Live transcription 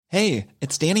Hey,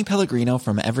 it's Danny Pellegrino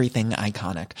from Everything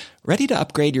Iconic. Ready to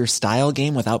upgrade your style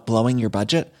game without blowing your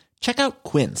budget? Check out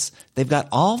Quince. They've got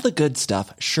all the good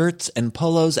stuff, shirts and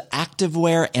polos,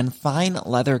 activewear, and fine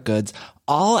leather goods,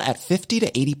 all at 50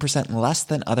 to 80% less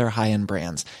than other high-end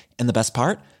brands. And the best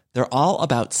part? They're all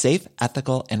about safe,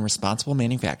 ethical, and responsible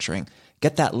manufacturing.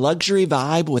 Get that luxury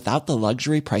vibe without the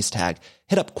luxury price tag.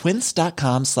 Hit up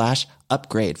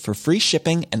quince.com/upgrade for free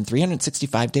shipping and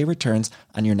 365-day returns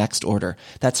on your next order.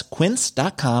 That's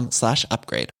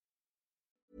quince.com/upgrade.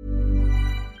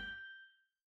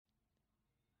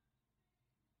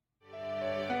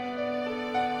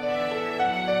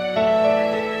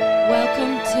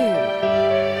 Welcome to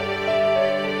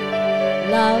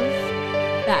Love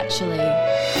Bachelor.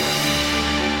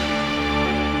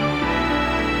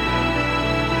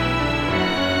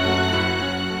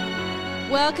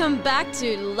 Welcome back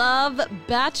to Love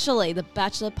Bachelor, the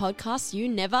Bachelor podcast you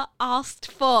never asked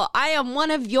for. I am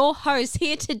one of your hosts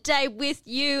here today with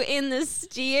you in the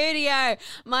studio.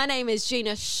 My name is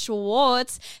Gina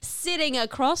Schwartz. Sitting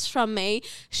across from me,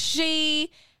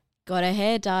 she got her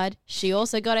hair dyed. She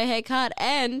also got her hair cut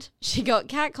and she got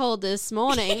catcalled this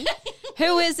morning.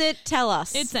 Who is it? Tell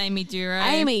us. It's Amy Duro.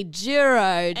 Amy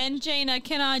Duro. And Gina,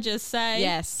 can I just say,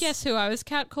 yes. Guess who I was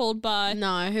catcalled by?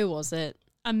 No, who was it?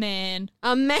 A man.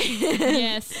 A man.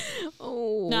 Yes.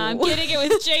 Oh. No, I'm kidding. It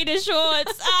was Gina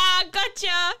Schwartz.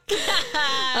 Gotcha.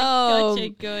 Oh, gotcha.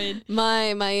 Good.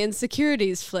 My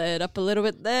insecurities flared up a little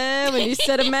bit there when you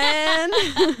said a man.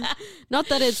 Not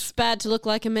that it's bad to look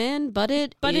like a man, but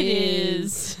it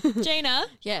is. Gina.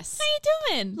 Yes. How you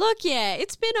doing? Look, yeah,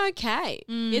 it's been okay.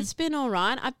 It's been all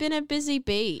right. I've been a busy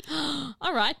bee.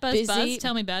 All right, buzz.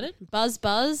 Tell me about it.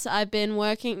 Buzz. I've been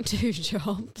working 2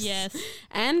 jobs. Yes.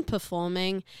 And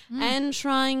performing and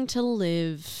trying to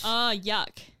live. Oh,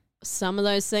 yuck. Some of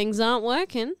those things aren't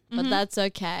working, but that's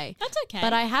okay. That's okay.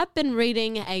 But I have been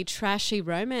reading a trashy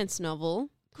romance novel.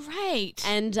 Great.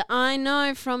 And I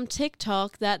know from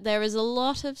TikTok that there is a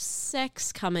lot of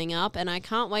sex coming up, and I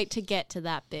can't wait to get to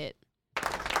that bit.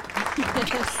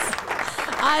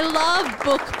 I love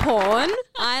book porn.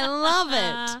 I love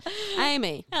it.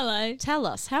 Amy. Hello. Tell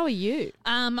us, how are you?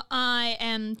 I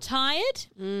am tired.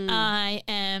 I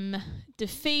am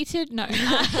defeated. No.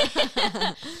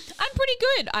 I'm pretty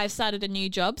good. I've started a new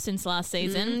job since last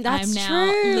season. That's I'm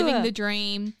now true. living the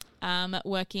dream,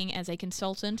 working as a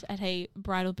consultant at a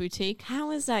bridal boutique. How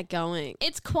is that going?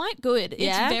 It's quite good.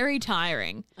 Yeah? It's very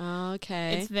tiring.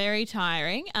 Okay. It's very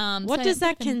tiring. What so does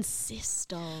that it's been-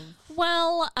 consist of?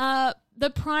 Well, the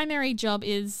primary job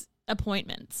is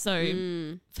appointments.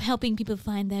 So helping people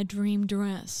find their dream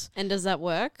dress. And does that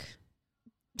work?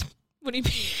 What do you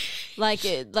mean? Like,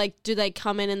 do they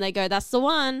come in and they go, that's the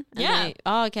one? And Yeah.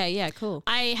 Oh, okay. Yeah, cool.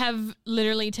 I have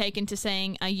literally taken to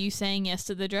saying, are you saying yes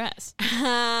to the dress?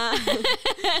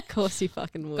 Of course you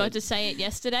fucking would. Got to say it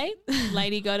yesterday.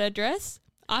 Lady got her dress.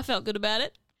 I felt good about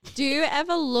it. Do you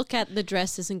ever look at the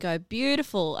dresses and go,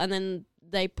 beautiful, and then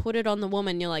they put it on the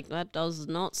woman, you're like, that does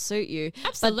not suit you.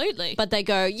 Absolutely. But they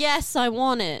go, yes, I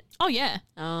want it. Oh, yeah.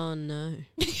 Oh, no.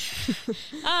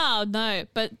 Oh, no.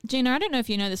 But, Gina, I don't know if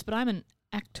you know this, but I'm an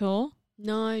actor.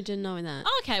 No, I didn't know that.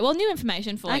 Oh, okay. Well, new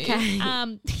information for you. Okay.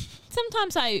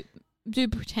 Sometimes I do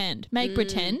make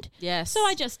pretend. Yes. So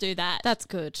I just do that. That's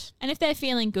good. And if they're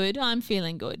feeling good, I'm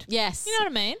feeling good. Yes. You know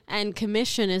what I mean? And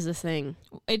commission is a thing.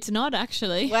 It's not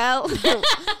actually. Well,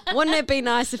 wouldn't it be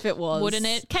nice if it was? Wouldn't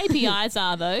it? KPIs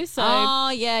are though. So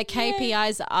Oh, yeah,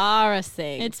 KPIs are a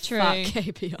thing. It's true. Fuck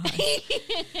KPIs.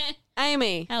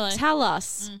 Amy, Hello. tell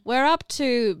us. We're up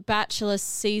to Bachelor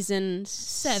Season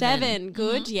 7.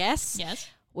 Good, yes. Yes.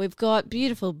 We've got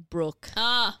beautiful Brooke.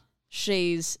 Ah,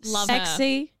 She's Love her.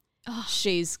 sexy. Oh.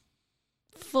 She's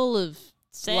full of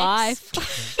Sex. life.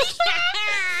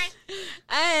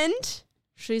 And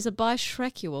she's a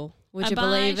bisexual. Would you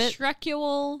believe it?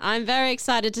 Bisexual I'm very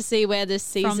excited to see where this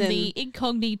season... from the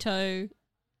incognito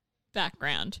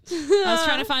background. I was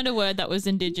trying to find a word that was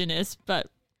indigenous,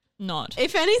 but not.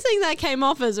 If anything, that came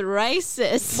off as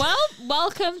racist. Well,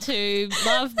 welcome to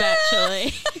Love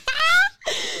Bachelor.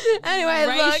 Anyway,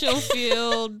 Racial look.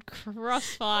 fueled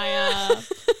crossfire.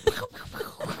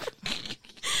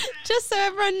 Just so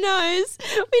everyone knows,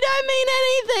 we don't mean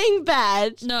anything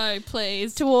bad No,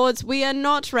 please. towards... We are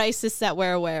not racist that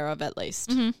we're aware of, at least.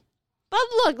 Mm-hmm. But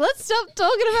look, let's stop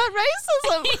talking about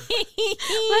racism.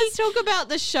 Let's talk about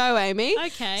the show, Amy.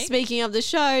 Okay. Speaking of the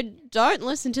show, don't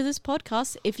listen to this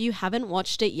podcast if you haven't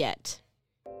watched it yet.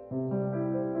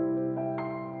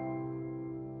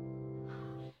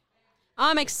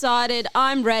 I'm excited.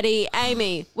 I'm ready.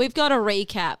 Amy, we've got a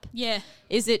recap. Yeah.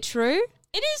 Is it true?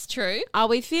 It is true. Are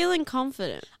we feeling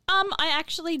confident? I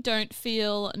actually don't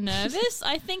feel nervous.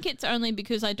 I think it's only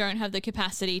because I don't have the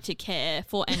capacity to care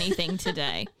for anything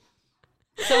today.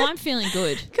 So I'm feeling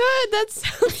good. Good, that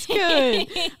sounds good.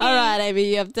 All right,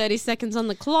 Amy, you have 30 seconds on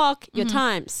the clock. Your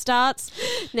time starts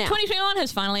now. 2021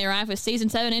 has finally arrived with Season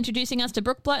 7 introducing us to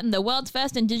Brooke Blurton, the world's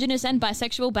first Indigenous and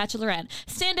bisexual bachelorette.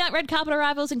 Standout red carpet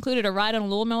arrivals included a ride on a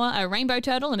lawnmower, a rainbow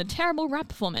turtle, and a terrible rap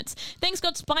performance. Things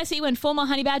got spicy when former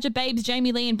Honey Badger babes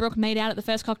Jamie Lee and Brooke made out at the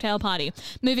first cocktail party.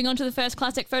 Moving on to the first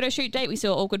classic photo shoot date, we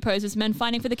saw awkward poses, men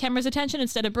fighting for the camera's attention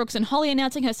instead of Brooks, and Holly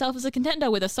announcing herself as a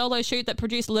contender with a solo shoot that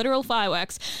produced literal fireworks.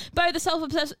 Bo, the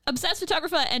self-obsessed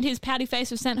photographer, and his pouty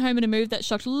face was sent home in a move that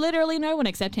shocked literally no one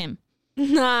except him.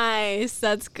 Nice.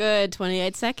 That's good.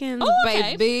 28 seconds,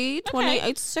 okay. baby.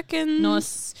 28 seconds.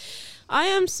 Nice. I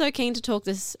am so keen to talk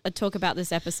about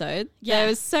this episode. Yeah. There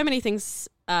was so many things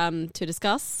to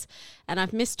discuss, and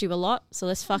I've missed you a lot, so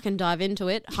let's fucking dive into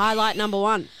it. Highlight number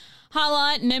 1.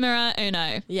 Highlight numero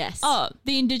uno. Yes. Oh,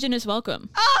 the Indigenous welcome.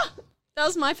 That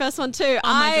was my first one too.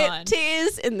 Oh my God.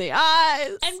 Tears in the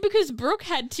eyes. And because Brooke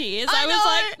had tears, I was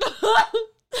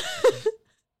like,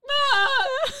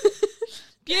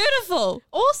 beautiful.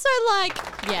 Also, like,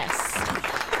 yes.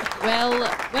 Well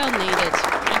needed.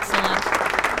 Excellent.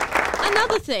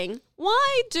 Another thing,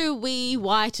 why do we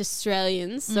white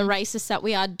Australians, the racists that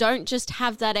we are, don't just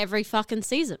have that every fucking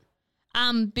season?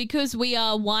 Because we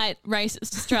are white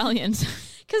racist Australians.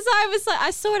 Because I was like,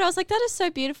 I saw it, I was like, that is so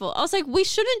beautiful. I was like, we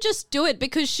shouldn't just do it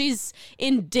because she's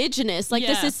Indigenous. Like,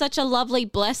 this Yeah. is such a lovely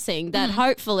blessing that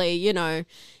hopefully, you know,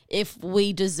 if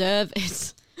we deserve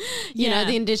it, you know, Yeah.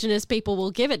 the Indigenous people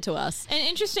will give it to us. An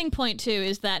interesting point too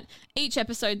is that each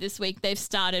episode this week they've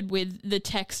started with the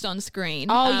text on screen.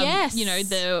 Oh, yes. You know,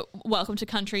 the welcome to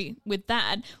country with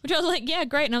Dad, which I was like, yeah,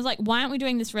 great. And I was like, why aren't we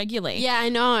doing this regularly? Yeah, I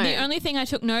know. The only thing I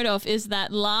took note of is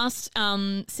that last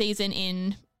season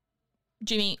in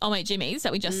Jimmy's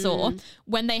that we just saw,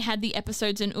 when they had the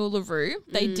episodes in Uluru,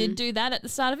 they did do that at the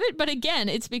start of it. But again,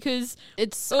 it's because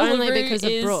it's Uluru only because of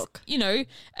is, Brooke. You know,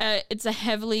 it's a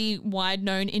heavily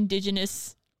wide-known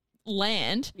Indigenous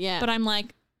land. Yeah. But I'm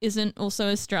like, isn't also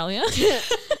Australia?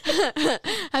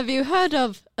 Have you heard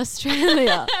of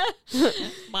Australia?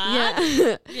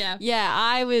 Yeah. Yeah. Yeah,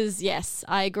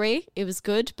 I agree. It was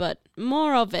good, but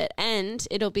more of it. And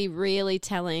it'll be really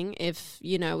telling if,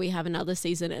 you know, we have another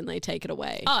season and they take it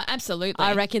away. Oh, absolutely.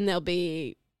 I reckon there'll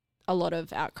be a lot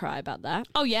of outcry about that.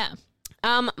 Oh, yeah.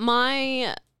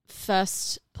 My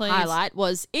first Please. highlight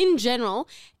was, in general,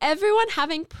 everyone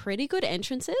having pretty good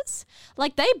entrances.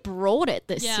 Like, they brought it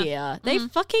this Yeah. year. They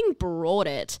fucking brought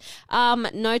it.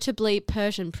 Notably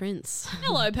Persian Prince.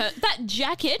 Hello, that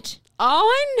jacket. Oh,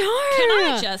 I know.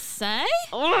 Can I just say?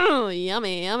 Oh,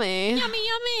 yummy, yummy. Yummy,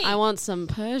 yummy. I want some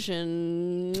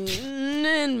Persian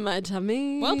in my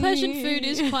tummy. Well, Persian food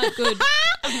is quite good.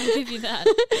 I'll give you that.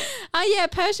 Yeah,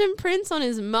 Persian Prince on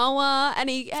his mower, and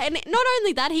not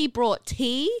only that, he brought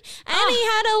tea and he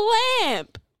had a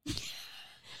lamp.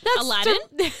 That's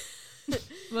Aladdin?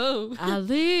 Whoa.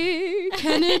 Ali,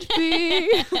 can it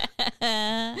be?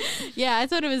 Yeah, I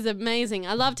thought it was amazing.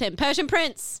 I loved him. Persian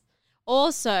Prince.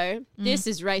 Also, this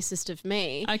is racist of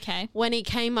me. Okay. When he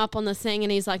came up on the thing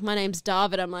and he's like, my name's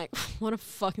David, I'm like, what a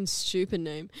fucking stupid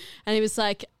name. And he was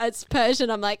like, it's Persian.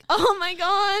 I'm like, oh my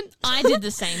God. I did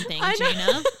the same thing, I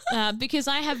know. Gina, because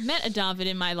I have met a David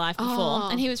in my life before, Oh.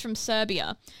 and he was from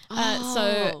Serbia.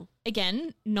 So,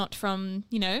 again, not from,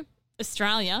 you know,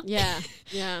 Australia. Yeah,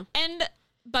 yeah.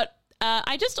 But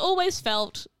I just always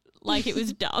felt like it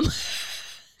was dumb.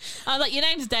 I was like, your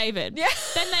name's David. Yeah.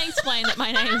 Then they explained that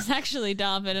my name is actually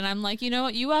David, and I'm like, you know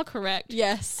what? You are correct.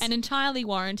 Yes. And entirely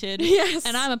warranted. Yes.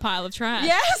 And I'm a pile of trash.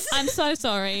 Yes. I'm so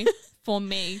sorry for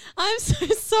me. I'm so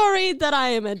sorry that I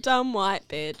am a dumb white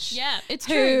bitch. Yeah, it's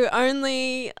who true. I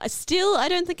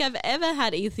don't think I've ever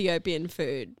had Ethiopian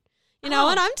food. You know, Oh.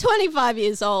 and I'm 25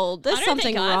 years old. There's I don't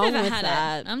something think I've wrong ever with had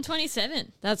that. it. I'm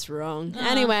 27. That's wrong.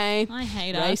 Anyway, I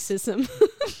hate us. racism.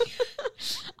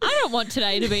 I don't want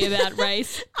today to be about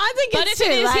race. I think But it's if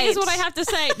too it is, late. here's what I have to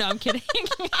say. No, I'm kidding.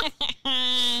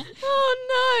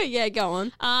 Oh no! Yeah, go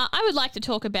on. I would like to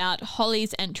talk about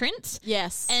Holly's entrance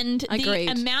Yes, and agreed.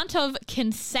 the amount of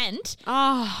consent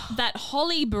Oh, that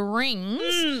Holly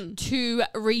brings to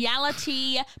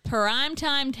reality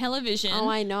primetime television. oh,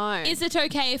 I know. Is it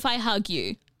okay if I hug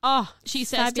you? Oh, She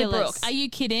says fabulous. to Brooke. Are you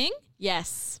kidding?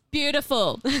 Yes.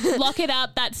 Beautiful. Lock it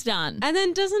up. That's done. And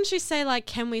then doesn't she say, like,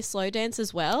 can we slow dance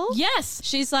as well? Yes.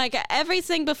 She's like,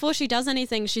 everything before she does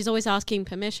anything, she's always asking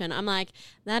permission. I'm like,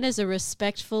 that is a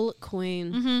respectful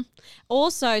queen.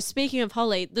 Also, speaking of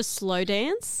Holly, the slow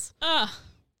dance. Ugh.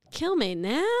 Kill me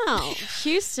now.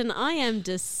 Houston, I am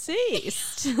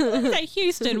deceased. Hey,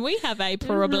 Houston, we have a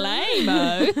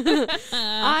problemo.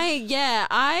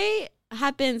 I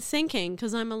have been thinking,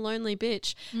 because I'm a lonely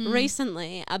bitch,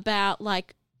 recently about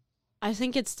like, I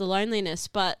think it's the loneliness,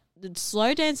 but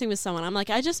slow dancing with someone. I'm like,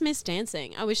 I just miss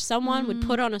dancing. I wish someone would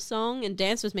put on a song and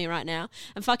dance with me right now.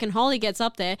 And fucking Holly gets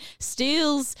up there,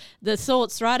 steals the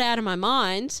thoughts right out of my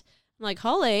mind. I'm like,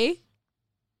 Holly,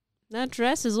 that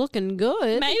dress is looking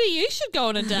good. Maybe you should go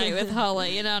on a date with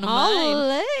Holly. You know what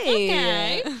I mean?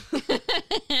 Holly.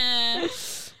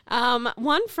 Okay.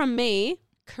 One from me,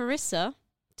 Carissa,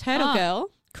 Turtle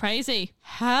Girl. Crazy.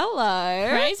 Hello.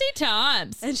 Crazy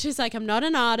times. And she's like, I'm not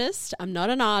an artist. I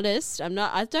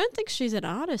don't think she's an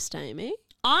artist, Amy.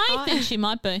 I think she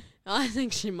might be. I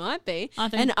think she might be. I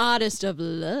think- An artist of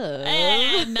love.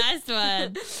 Nice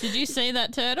one. Did you see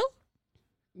that turtle?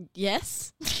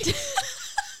 Yes.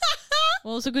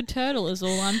 Well, it's a good turtle is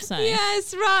all I'm saying.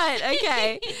 Yes, right.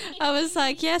 Okay. I was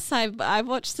like, yes, I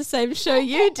watched the same show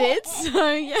you did.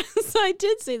 So, yes, I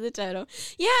did see the turtle.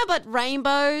 Yeah, but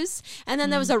rainbows. And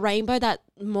then there was a rainbow that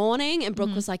morning and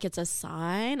Brooke was like, it's a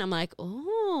sign. I'm like,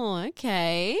 oh,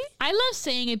 okay. I love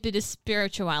seeing a bit of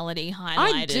spirituality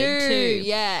highlighted I do. too.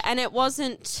 Yeah. And it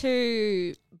wasn't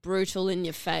too brutal in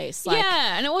your face. Like,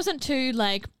 yeah, and it wasn't too,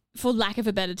 like, for lack of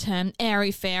a better term,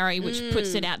 airy-fairy, which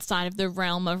puts it outside of the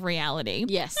realm of reality.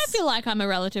 Yes. I feel like I'm a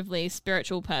relatively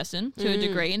spiritual person to a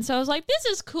degree, and so I was like, this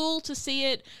is cool to see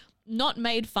it not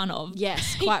made fun of.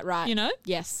 Yes, quite right. You know?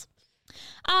 Yes.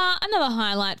 Another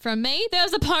highlight from me. There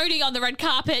was a pony on the red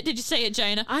carpet. Did you see it,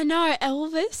 Jonah? I know,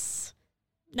 Elvis.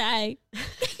 No. I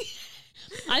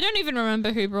don't even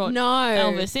remember who brought No.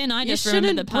 Elvis in. I just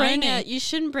remember the pony. You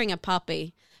shouldn't bring a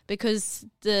puppy because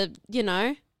the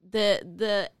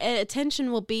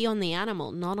attention will be on the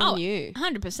animal, not on you.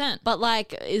 100%. But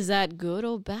like, is that good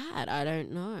or bad? I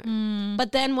don't know.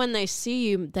 But then when they see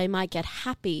you, they might get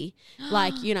happy,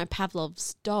 like,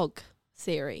 Pavlov's dog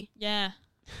theory. Yeah.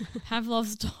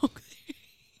 Pavlov's dog.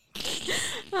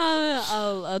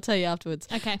 I'll tell you afterwards.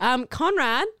 Okay.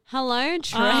 Conrad, hello,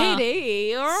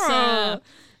 tradie. Sir.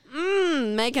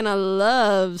 Making a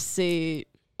love seat.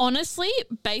 Honestly,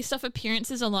 based off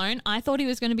appearances alone, I thought he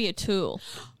was going to be a tool.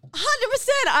 100%.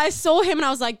 I saw him and I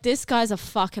was like, this guy's a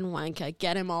fucking wanker.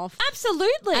 Get him off.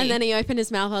 Absolutely. And then he opened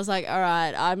his mouth. I was like, all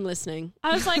right, I'm listening.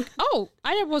 I was like, oh,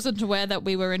 I wasn't aware that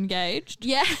we were engaged.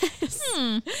 Yes.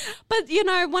 But,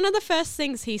 one of the first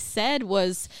things he said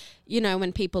was,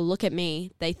 when people look at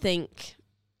me, they think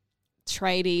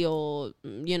tradie or,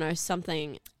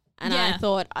 something. And Yeah. I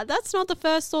thought, that's not the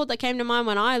first thought that came to mind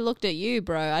when I looked at you,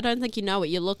 bro. I don't think you know what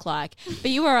you look like.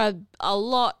 But you are a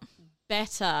lot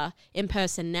better in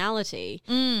personality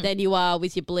than you are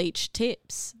with your bleached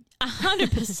tips.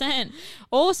 100%.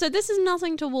 Also, this is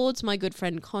nothing towards my good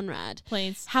friend Conrad.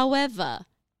 Please. However,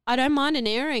 I don't mind an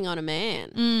earring on a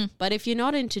man. But if you're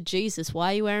not into Jesus,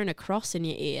 why are you wearing a cross in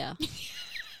your ear?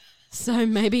 So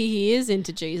maybe he is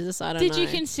into Jesus. I don't know. Did you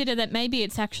consider that maybe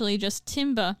it's actually just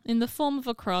timber in the form of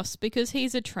a cross because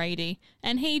he's a tradie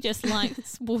and he just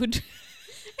likes wood?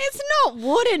 It's not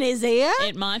wood in his ear.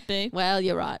 It might be. Well,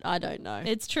 you're right. I don't know.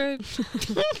 It's true.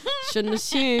 Shouldn't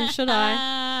assume, should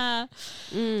I?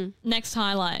 Next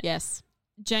highlight. Yes.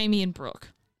 Jamie and Brooke.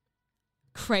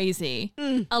 Crazy.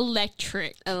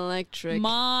 Electric.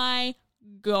 My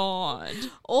God.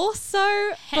 Also,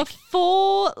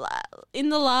 before, in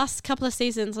the last couple of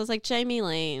seasons, I was like, Jamie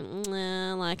Lee,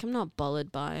 I'm not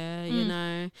bothered by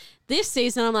her, This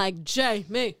season, I'm like,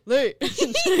 Jamie Lee.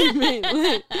 Jamie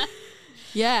Lee.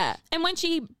 Yeah. And when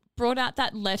she brought out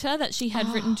that letter that she had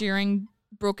written during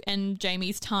Brooke and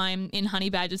Jamie's time in Honey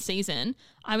Badger season,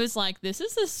 I was like, this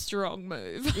is a strong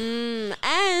move.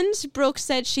 And Brooke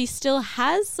said she still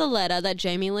has the letter that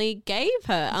Jamie Lee gave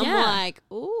her. I'm like,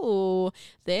 ooh,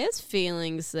 there's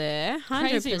feelings there. 100%.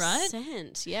 Crazy,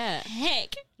 right? Yeah.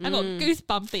 Heck, I got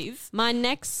goosebumpies. My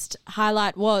next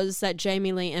highlight was that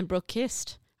Jamie Lee and Brooke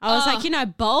kissed. I was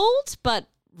like, bold, but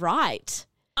right.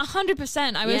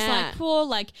 100%. I was Yeah. like, poor,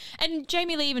 and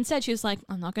Jamie Lee even said, she was like,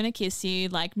 I'm not going to kiss you,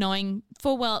 knowing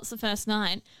full well it's the first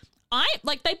night.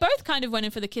 They both kind of went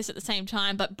in for the kiss at the same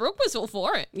time, but Brooke was all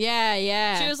for it.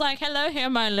 Yeah. She was like, hello, here are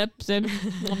my lips. And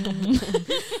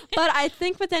But I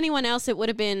think with anyone else, it would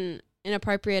have been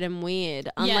inappropriate and weird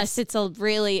unless it's a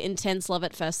really intense love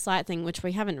at first sight thing, which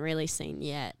we haven't really seen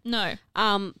yet. No.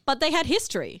 But they had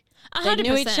history. 100%. They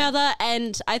knew each other,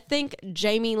 and I think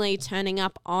Jamie Lee turning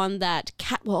up on that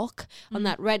catwalk, on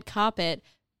that red carpet,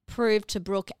 proved to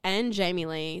Brooke and Jamie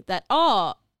Lee that,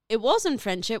 it wasn't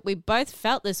friendship. We both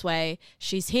felt this way.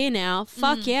 She's here now.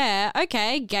 Fuck yeah.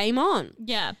 Okay, game on.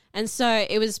 Yeah. And so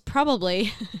it was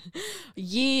probably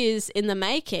years in the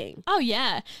making. Oh,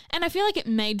 yeah. And I feel like it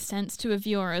made sense to a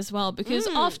viewer as well because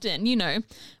often, you know,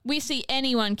 we see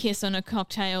anyone kiss on a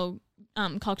cocktail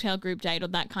group date or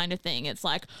that kind of thing. It's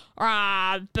like,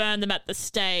 burn them at the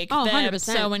stake. Oh, They're 100%.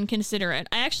 so inconsiderate.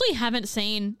 I actually haven't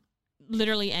seen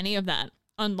literally any of that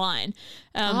online.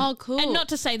 Cool. And not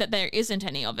to say that there isn't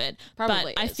any of it,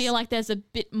 Probably but I is. feel like there's a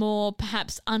bit more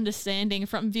perhaps understanding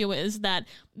from viewers that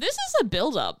this is a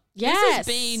build-up. Yes. This has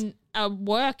been a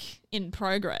work in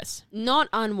progress. Not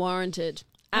unwarranted.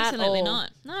 Absolutely at all.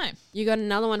 not. No. You got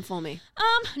another one for me?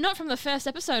 Not from the first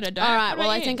episode, I don't. All right. What Well,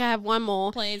 about I you? think I have one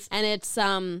more. Please. And it's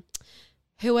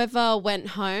whoever went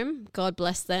home, God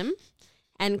bless them.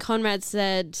 And Conrad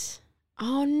said,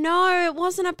 oh, no, it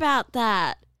wasn't about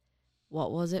that.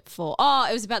 What was it for? Oh,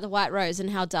 it was about the white rose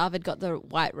and how David got the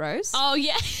white rose. Oh,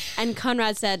 yeah. And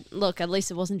Conrad said, look, at least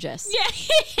it wasn't Jess. Yeah.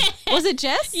 Was it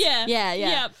Jess? Yeah. Yeah, yeah.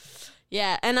 Yep.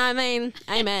 Yeah. And I mean,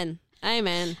 amen.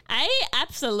 Amen.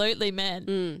 Absolutely,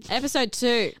 man. Episode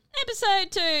 2.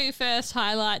 Episode 2, first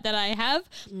highlight that I have.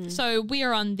 So we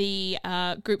are on the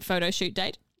group photo shoot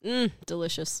date.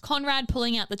 Delicious. Conrad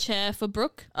pulling out the chair for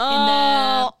Brooke.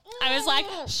 Oh. I was like,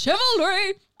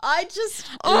 chivalry. I just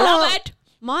Love it.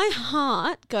 My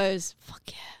heart goes, fuck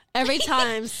yeah. Every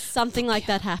time something like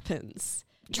that happens.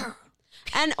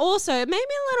 And also, it made me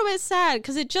a little bit sad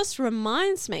because it just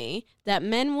reminds me that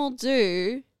men will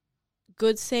do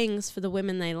good things for the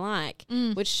women they like,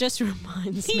 which just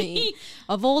reminds me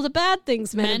of all the bad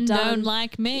things men have done. don't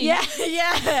like me.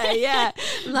 Yeah.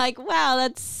 I'm like, wow,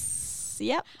 that's,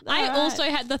 yep. I all right. also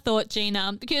had the thought,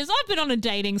 Gina, because I've been on a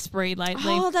dating spree lately.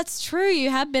 Oh, that's true.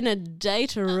 You have been a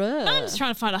daterer. I'm just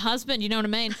trying to find a husband, you know what I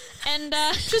mean? And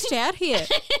just out here.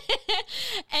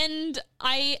 and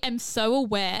I am so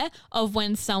aware of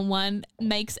when someone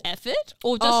makes effort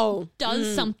or just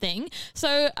does something.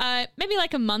 So maybe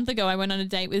like a month ago, I went on a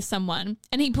date with someone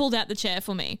and he pulled out the chair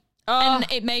for me. And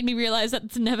it made me realize that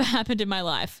it's never happened in my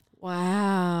life.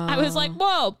 Wow. I was like,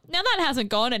 whoa, now that hasn't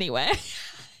gone anywhere.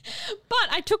 But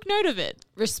I took note of it.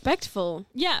 Respectful.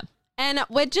 Yeah. And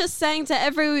we're just saying to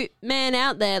every man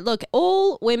out there, look,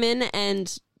 all women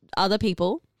and other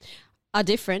people are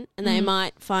different and they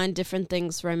might find different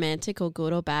things romantic or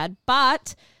good or bad.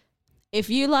 But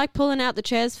if you like pulling out the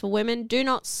chairs for women, do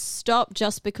not stop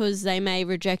just because they may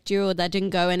reject you or they didn't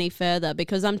go any further.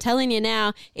 Because I'm telling you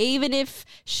now, even if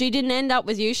she didn't end up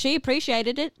with you, she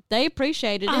appreciated it. They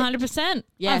appreciated it. 100%.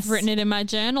 Yes. I've written it in my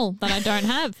journal that I don't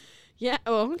have. Yeah.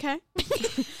 Oh, okay.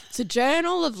 It's a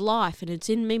journal of life and it's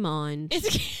in me mind.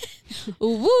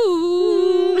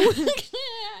 Woo!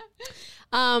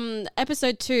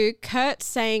 Episode 2, Kurt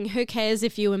saying, who cares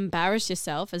if you embarrass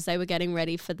yourself, as they were getting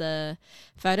ready for the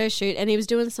photo shoot, and he was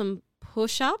doing some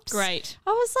push-ups. Great.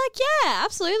 I was like, yeah,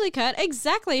 absolutely, Kurt.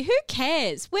 Exactly. Who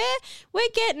cares? We're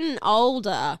getting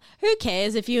older. Who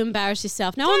cares if you embarrass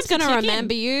yourself? No one's going to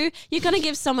remember you. You're going to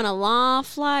give someone a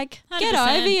laugh. Like, get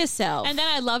 100%. over yourself. And then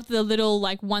I loved the little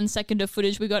 1 second of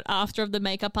footage we got after of the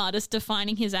makeup artist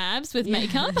defining his abs with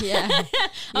makeup. Yeah.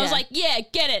 I was like, yeah,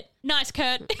 get it. Nice,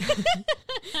 Kurt.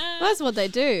 That's what they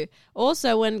do.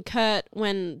 Also,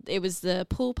 when it was the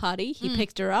pool party, he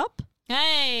picked her up.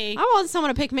 Hey. I want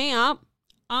someone to pick me up.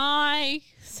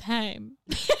 Same.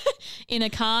 In a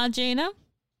car, Gina?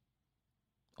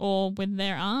 Or with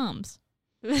their arms?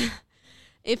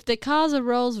 If the car's a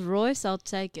Rolls Royce, I'll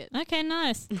take it. Okay,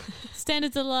 nice.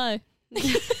 Standards are low.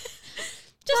 I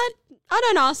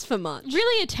don't ask for much.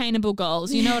 Really attainable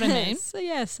goals, you know what I mean?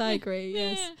 Yes, I agree.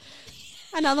 Yes. Yeah.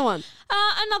 Another one.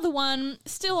 Another one,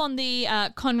 still on the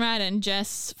Conrad and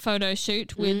Jess photo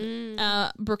shoot with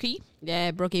Brookie.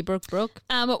 Yeah, Brookie, Brooke.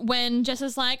 When Jess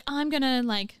is like, I'm going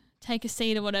to take a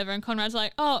seat or whatever. And Conrad's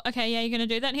like, oh, okay, yeah, you're going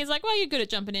to do that. And he's like, well, you're good at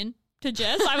jumping in to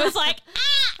Jess. I was like,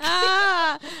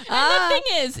 And the thing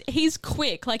is, he's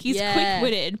quick. He's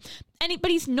quick-witted.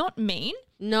 But he's not mean.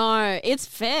 No, it's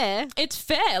fair. It's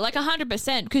fair,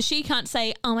 100%. Because she can't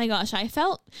say, oh my gosh, I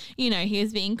felt, he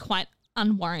was being quite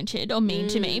unwarranted or mean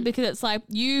to me, because it's like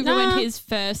you ruined his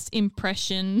first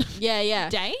impression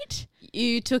date.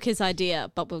 You took his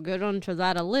idea, but we'll get on to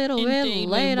that a little Indeed, bit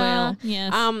later. we will.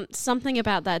 Yes. Something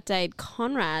about that date,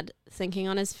 Conrad thinking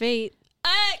on his feet,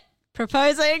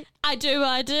 proposing. I do.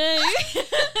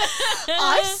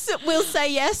 Will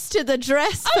say yes to the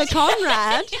dress for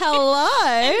Conrad. Hello.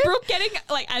 And Brooke getting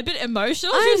a bit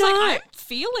emotional. She was like, I'm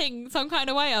feeling some kind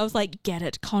of way. I was like, get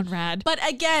it, Conrad. But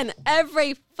again,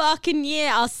 every fucking year,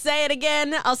 I'll say it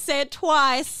again, I'll say it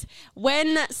twice.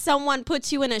 When someone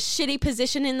puts you in a shitty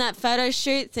position in that photo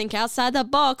shoot, think outside the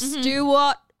box. Do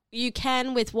what you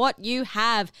can with what you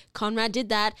have. Conrad did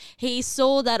that. He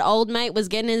saw that old mate was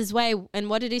getting in his way. And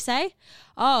what did he say?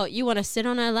 Oh, you want to sit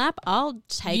on her lap? I'll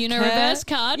take her. Reverse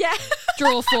card. Yeah.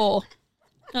 Draw 4.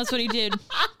 That's what he did.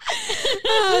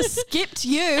 Skipped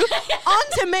you. On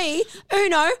to me.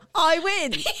 Uno, I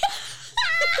win.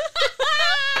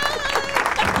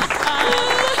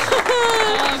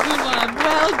 Oh, good one.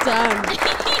 Well done.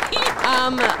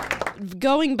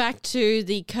 Going back to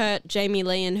the Kurt, Jamie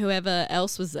Lee, and whoever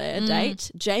else was there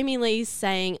date, Jamie Lee's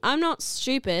saying, I'm not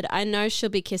stupid. I know she'll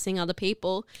be kissing other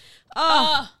people.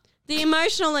 The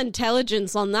emotional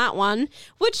intelligence on that one,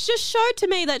 which just showed to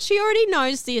me that she already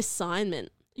knows the assignment.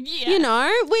 Yeah. You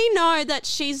know, we know that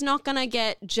she's not going to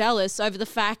get jealous over the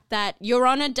fact that you're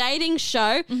on a dating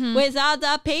show with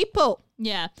other people.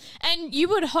 Yeah. And you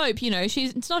would hope,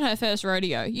 it's not her first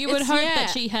rodeo. You would hope that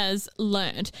she has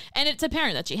learned. And it's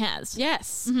apparent that she has.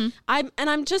 Yes.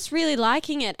 I'm just really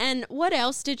liking it. And what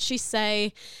else did she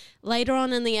say later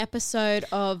on in the episode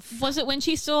of... Was it when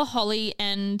she saw Holly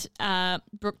and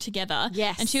Brooke together?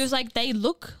 Yes. And she was like, they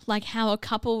look like how a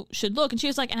couple should look. And she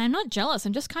was like, and I'm not jealous.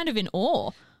 I'm just kind of in awe.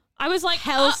 I was like...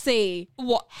 Healthy.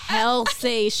 What?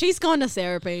 Healthy. She's gone to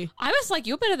therapy. I was like,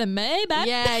 you're better than me, babe.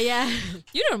 Yeah.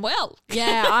 You're doing well.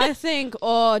 Yeah, I think,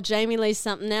 Jamie Lee's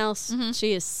something else.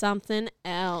 She is something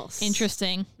else.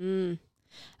 Interesting.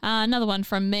 Another one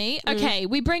from me. Okay,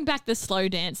 we bring back the slow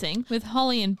dancing with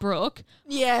Holly and Brooke.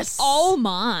 Yes. Oh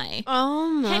my. Oh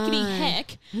my. Heckity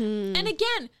heck. And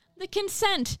again, the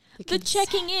consent, the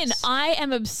checking in. I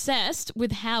am obsessed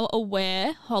with how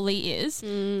aware Holly is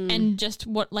and just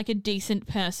what like a decent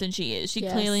person she is. She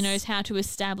clearly knows how to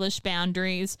establish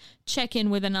boundaries, check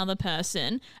in with another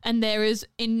person, and there is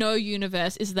in no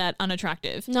universe is that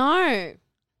unattractive. No.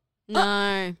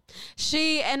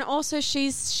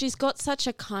 She's got such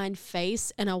a kind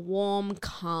face and a warm,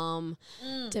 calm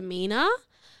demeanor.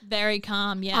 Very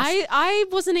calm, yes. I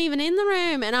wasn't even in the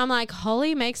room and I'm like,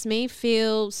 Holly makes me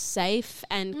feel safe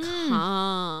and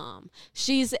calm.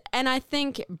 And I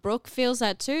think Brooke feels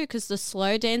that too because the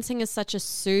slow dancing is such a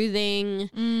soothing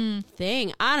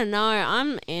thing. I don't know.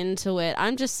 I'm into it.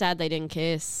 I'm just sad they didn't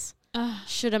kiss.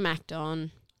 Should have macked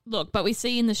on. Look, but we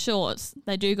see in the shorts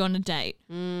they do go on a date.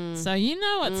 So you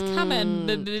know what's coming,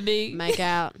 baby. Make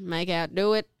out.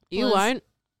 Do it. You won't.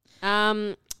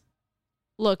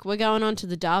 Look, we're going on to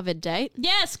the David date.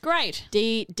 Yes, great.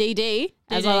 DD,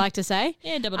 as I like to say.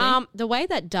 Yeah, double D. The way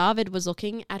that David was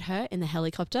looking at her in the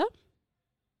helicopter.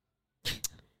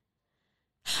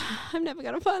 I'm never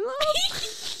going to find love.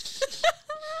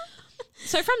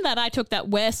 So from that, I took that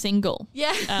we're single.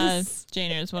 Yes.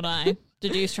 Gina is what I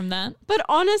deduced from that. But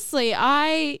honestly,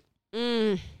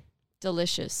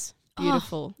 delicious.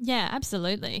 Beautiful. Yeah,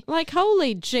 absolutely. Like,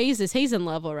 holy Jesus, he's in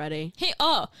love already.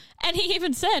 And he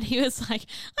even said, he was like,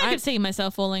 I could see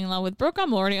myself falling in love with Brooke.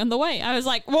 I'm already on the way. I was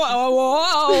like,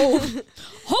 whoa.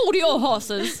 Hold your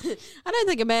horses. I don't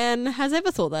think a man has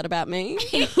ever thought that about me.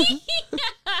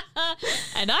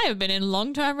 And I have been in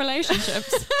long-term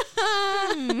relationships.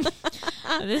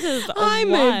 This is I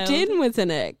wild. moved in with an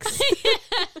ex.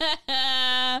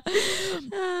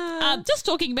 Just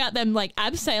talking about them like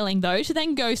abseiling though, to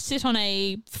then go sit on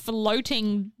a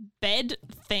floating bed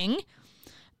thing,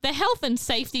 the health and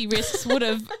safety risks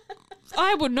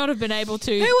I would not have been able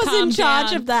to. Who was calm in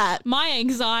charge down of that? My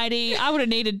anxiety, I would have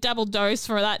needed double dose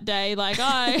for that day. Like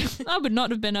I would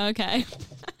not have been okay.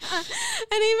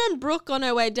 And even Brooke on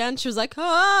her way down, she was like,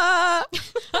 ah.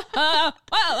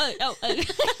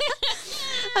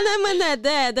 And then when they're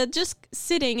there, they're just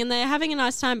sitting and they're having a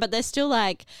nice time, but they're still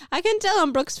like, I can tell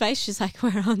on Brooke's face, she's like,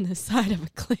 we're on the side of a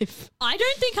cliff. I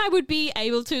don't think I would be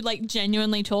able to like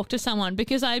genuinely talk to someone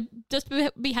because I'd just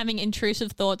be having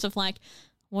intrusive thoughts of like,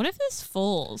 what if this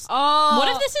falls? Oh. What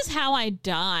if this is how I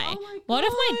die? Oh my What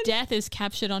if my God. death is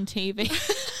captured on TV?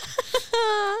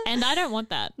 And I don't want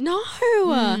that. No.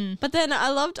 But then I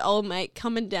loved old mate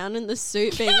coming down in the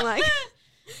suit being like,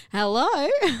 hello,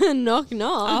 knock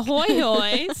knock. Ahoy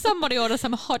hoy. Somebody order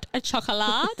some hot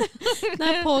chocolate.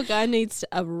 That poor guy needs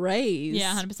a raise.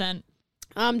 Yeah,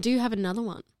 100%. Do you have another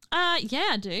one? Yeah,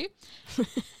 I do.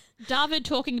 David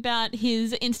talking about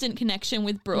his instant connection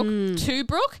with Brooke, to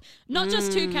Brooke, not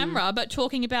just to camera, but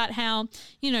talking about how,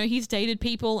 he's dated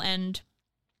people and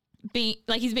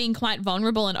he's being quite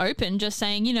vulnerable and open, just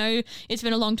saying, it's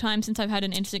been a long time since I've had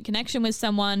an instant connection with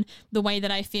someone the way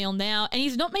that I feel now. And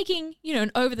he's not making,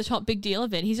 an over the top big deal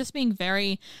of it. He's just being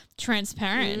very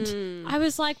transparent. I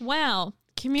was like, wow.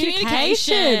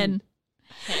 Communication.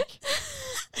 Heck.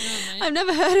 I've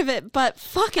never heard of it, but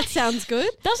fuck, it sounds good.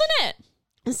 Doesn't it?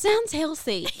 It sounds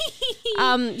healthy.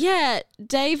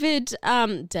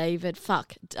 David,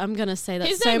 fuck. I'm going to say that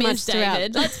His so name much is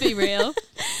David. throughout. Let's be real.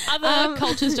 Other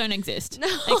cultures don't exist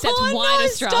except Oh, white no,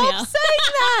 Australia. Stop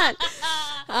saying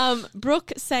that.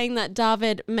 Brooke saying that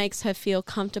David makes her feel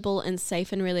comfortable and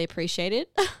safe and really appreciated.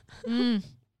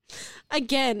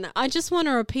 Again, I just want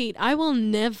to repeat, I will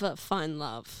never find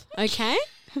love, okay?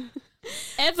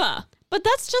 Ever. But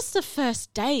that's just the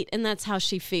first date and that's how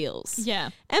she feels. Yeah.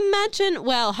 Imagine,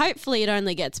 well, hopefully it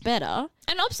only gets better.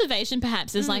 An observation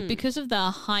perhaps is like because of the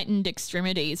heightened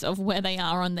extremities of where they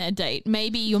are on their date,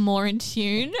 maybe you're more in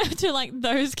tune to like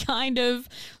those kind of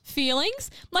feelings.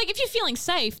 Like if you're feeling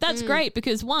safe, that's great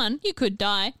because one, you could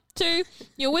die. Two,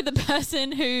 you're with a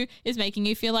person who is making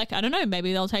you feel like, I don't know,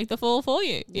 maybe they'll take the fall for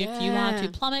you if you are to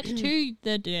plummet to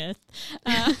the death.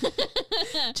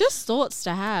 Just thoughts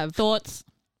to have. Thoughts?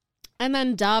 And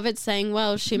then David saying,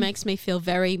 well, she makes me feel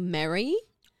very merry.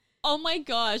 Oh my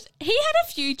gosh. He had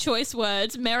a few choice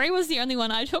words. Mary was the only one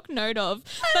I took note of.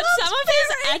 But some of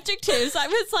his adjectives, I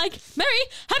was like, Mary,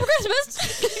 Happy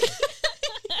Christmas.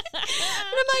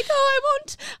 And I'm like, I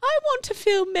want to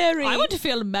feel merry. I want to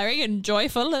feel merry and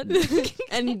joyful and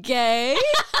and gay.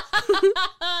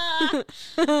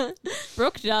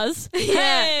 Brooke does. Yeah.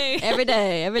 Hey. Every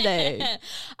day.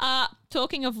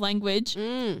 Talking of language,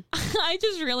 I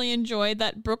just really enjoyed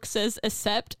that Brooke says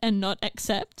accept and not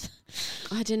accept.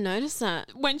 I didn't notice that.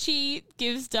 When she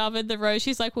gives David the rose,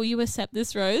 she's like, will you accept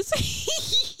this rose?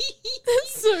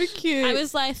 That's so cute. I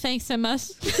was like, thanks so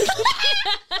much.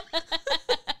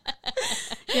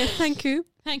 yeah, thank you.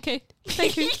 Thank you.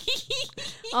 Thank you.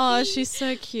 Oh, she's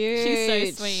so cute.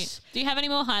 She's so sweet. Do you have any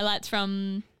more highlights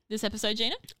from this episode,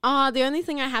 Gina? The only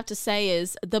thing I have to say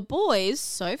is the boys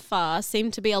so far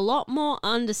seem to be a lot more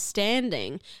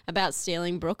understanding about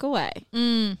stealing Brooke away.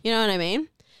 You know what I mean?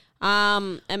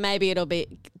 And maybe it'll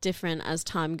be different as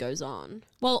time goes on.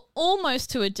 Well, almost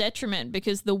to a detriment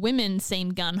because the women seem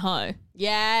gun-ho.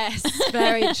 Yes,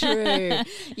 very true.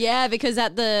 Yeah, because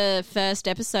at the first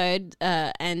episode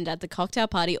and at the cocktail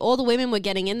party, all the women were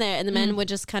getting in there and the men were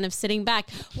just kind of sitting back,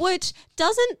 which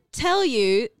doesn't that tell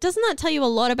you a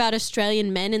lot about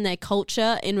Australian men and their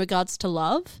culture in regards to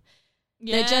love?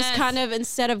 Yes. They're just kind of,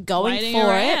 instead of going Waiting for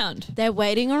around. it, they're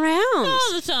waiting around.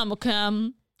 Oh, the time will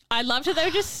come. I loved how they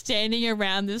were just standing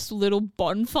around this little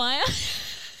bonfire.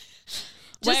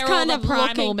 Just Where kind all of the primal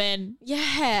looking- men.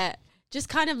 Yeah. Just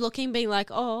kind of looking, being like,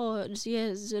 oh,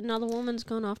 yes, another woman's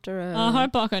gone after her. I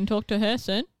hope I can talk to her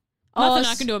soon. Oh, Nothing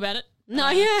I can do about it. No,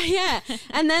 yeah.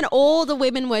 And then all the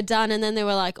women were done and then they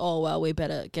were like, oh, well, we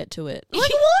better get to it. Like,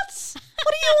 what?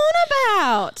 What are you on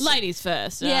about? Ladies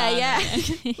first. Yeah.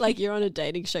 no. Like you're on a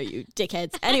dating show, you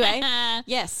dickheads. Anyway,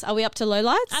 yes. Are we up to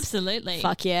lowlights? Absolutely.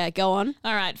 Fuck yeah. Go on.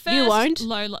 All right. First, You won't.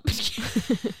 low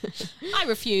I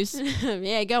refuse.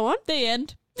 Yeah, go on. The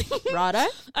end. Righto.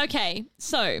 Okay,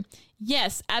 so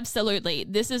yes, absolutely.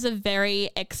 This is a very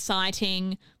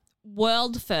exciting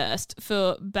world first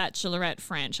for Bachelorette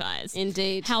franchise.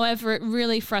 Indeed. However, it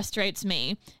really frustrates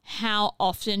me how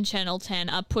often Channel 10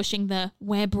 are pushing the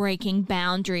we're breaking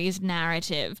boundaries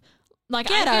narrative. Like,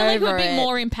 Get I feel like it over would be it.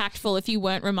 more impactful if you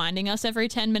weren't reminding us every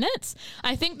 10 minutes.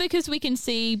 I think because we can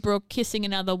see Brooke kissing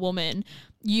another woman,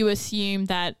 you assume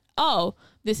that, oh,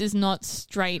 this is not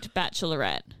straight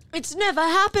Bachelorette. It's never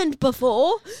happened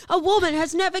before. A woman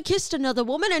has never kissed another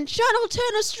woman and Channel 10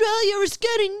 Australia is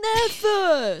getting there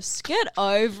first. Get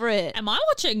over it. Am I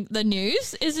watching the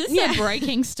news? Is this Yeah. a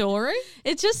breaking story?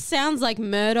 It just sounds like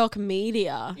Murdoch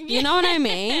media. You know what I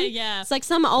mean? Yeah. It's like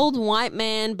some old white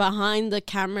man behind the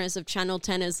cameras of Channel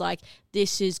 10 is like,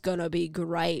 this is going to be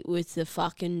great with the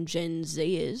fucking Gen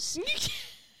Zers.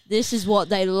 This is what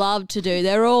they love to do.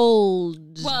 They're all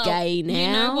gay now.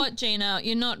 You know what, Gina?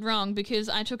 You're not wrong because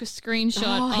I took a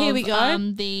screenshot of here we go.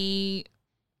 The,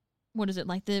 what is it,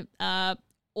 like the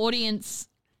audience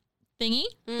thingy,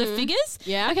 the figures.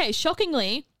 Yeah. Okay,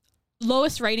 shockingly,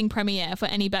 lowest rating premiere for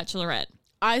any Bachelorette.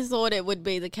 I thought it would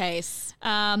be the case.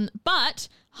 But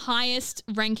highest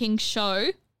ranking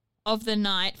show of the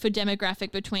night for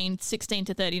demographic between 16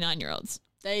 to 39-year-olds.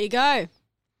 There you go.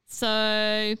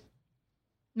 So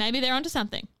maybe they're onto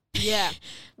something. Yeah.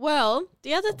 Well,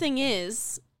 the other thing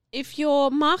is, if you're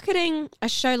marketing a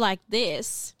show like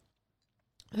this,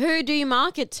 who do you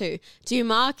market to? Do you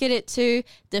market it to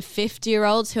the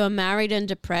 50-year-olds who are married and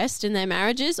depressed in their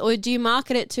marriages? Or do you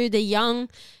market it to the young,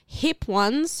 hip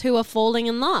ones who are falling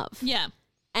in love Yeah.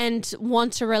 and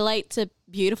want to relate to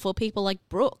beautiful people like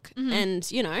Brooke? And,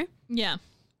 you know, Yeah.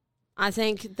 I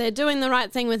think they're doing the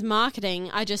right thing with marketing.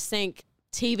 I just think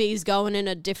TV's going in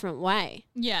a different way,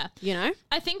 Yeah. you know?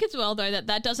 I think as well, though,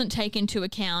 that doesn't take into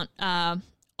account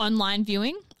online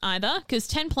viewing either, because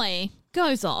 10 Play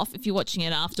goes off if you're watching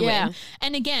it afterward. Yeah.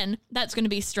 And again, that's going to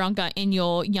be stronger in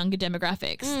your younger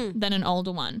demographics than an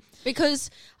older one. Because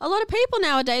a lot of people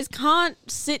nowadays can't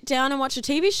sit down and watch a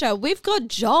TV show. We've got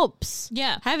jobs.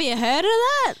 Yeah. Have you heard of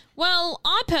that? Well,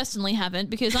 I personally haven't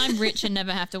because I'm rich and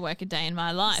never have to work a day in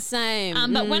my life.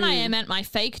 Same. But when I am at my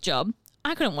fake job,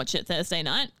 I couldn't watch it Thursday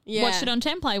night. Yeah. Watched it on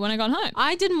Templay when I got home.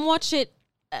 I didn't watch it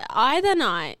either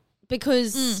night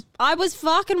because I was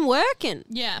fucking working.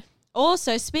 Yeah.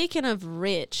 Also, speaking of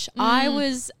rich, I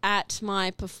was at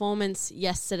my performance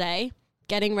yesterday,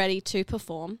 getting ready to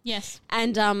perform. Yes.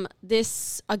 And a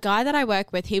guy that I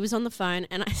work with, he was on the phone,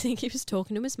 and I think he was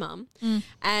talking to his mum,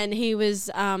 and he was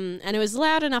and it was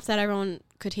loud enough that everyone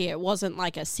could hear. It wasn't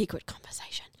like a secret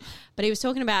conversation. But he was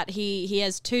talking about he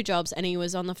has 2 jobs, and he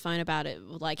was on the phone about it,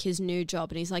 like his new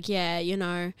job. And he's like, yeah, you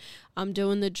know, I'm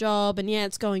doing the job, and yeah,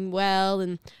 it's going well.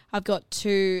 And I've got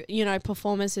 2, you know,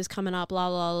 performances coming up, blah,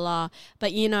 blah, blah.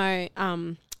 But, you know,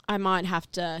 I might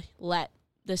have to let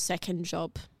the second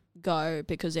job go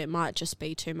because it might just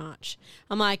be too much.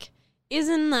 I'm like,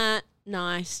 isn't that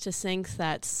nice to think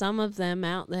that some of them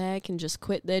out there can just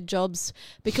quit their jobs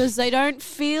because they don't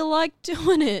feel like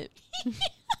doing it?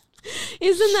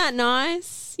 Isn't that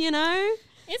nice, you know?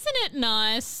 Isn't it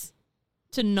nice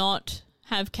to not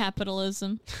have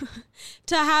capitalism?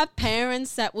 To have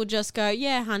parents that will just go,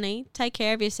 yeah, honey, take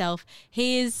care of yourself.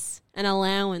 Here's an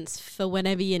allowance for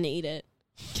whenever you need it.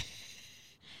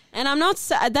 And I'm not,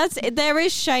 there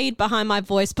is shade behind my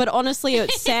voice, but honestly,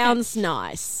 it sounds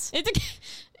nice.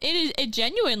 It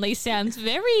genuinely sounds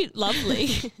very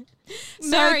lovely.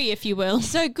 Merry, if you will.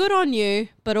 So good on you,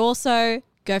 but also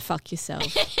go fuck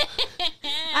yourself.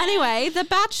 Anyway, The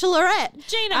Bachelorette.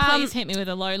 Gina, please hit me with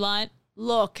a low light.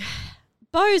 Look,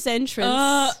 Beau's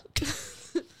entrance. Boo.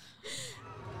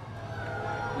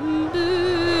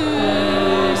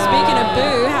 Speaking of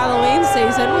boo, Halloween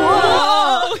season.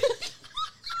 Whoa.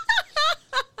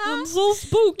 I'm so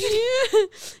spooked.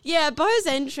 Yeah, Beau's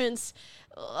entrance.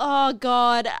 Oh,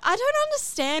 God. I don't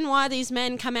understand why these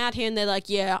men come out here and they're like,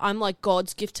 yeah, I'm like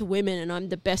God's gift to women and I'm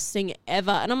the best thing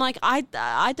ever. And I'm like, I'm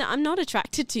not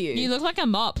attracted to you. You look like a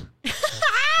mop.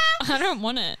 I don't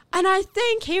want it. And I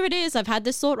think, here it is, I've had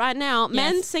this thought right now. Yes.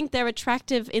 Men think they're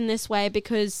attractive in this way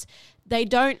because they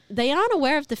aren't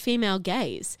aware of the female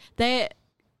gaze. They're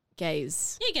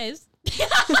gaze. Yeah, gaze.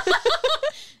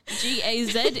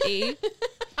 Gaze.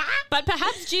 But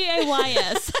perhaps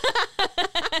gays.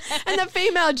 And the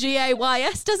female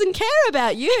gays doesn't care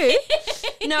about you.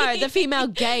 No, the female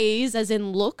gaze as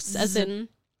in looks, as in,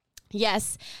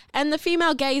 yes. And the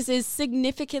female gaze is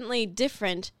significantly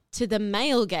different to the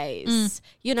male gaze.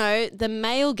 You know, the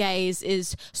male gaze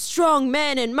is strong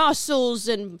men and muscles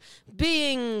and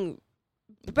being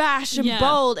brash and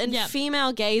bold, and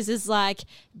female gaze is like,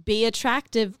 be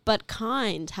attractive but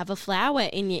kind, have a flower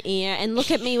in your ear and look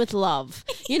at me with love.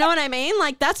 You know what I mean?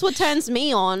 Like, that's what turns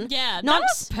me on. Yeah, that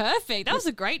was perfect. That was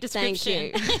a great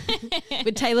description. Thank you.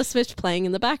 With Taylor Swift playing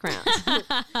in the background.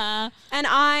 And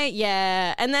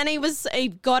then he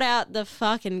got out the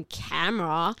fucking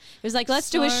camera. He was like,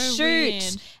 let's do a shoot.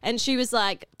 Weird. And she was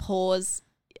like, pause.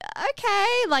 Okay,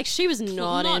 like she was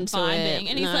not into vibing. it.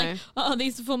 And he's like, oh,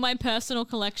 these are for my personal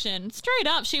collection. Straight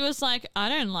up, she was like, I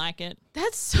don't like it.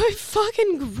 That's so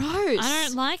fucking gross. I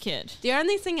don't like it. The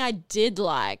only thing I did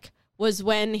like was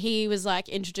when he was like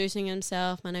introducing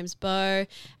himself. My name's Beau,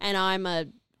 and I'm a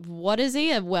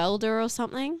welder or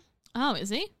something? Oh, is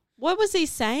he? What was he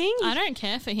saying? I don't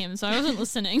care for him, so I wasn't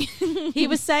listening. He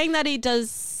was saying that he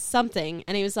does something,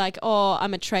 and he was like, oh,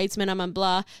 I'm a tradesman, I'm a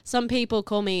blah. Some people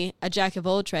call me a jack of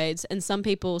all trades, and some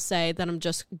people say that I'm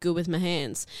just good with my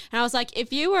hands. And I was like,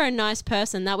 if you were a nice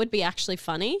person, that would be actually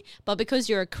funny, but because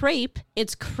you're a creep,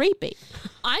 it's creepy.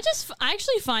 I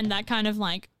actually find that kind of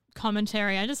like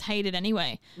commentary, I just hate it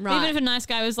anyway. Right. Even if a nice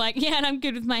guy was like, yeah, and I'm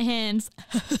good with my hands,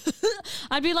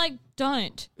 I'd be like,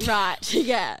 don't. Right,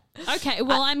 yeah. Okay,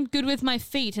 well, I'm good with my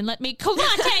feet, and let me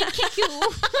karate kick you.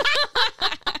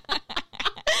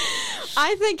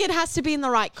 I think it has to be in the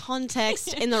right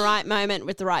context, in the right moment,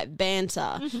 with the right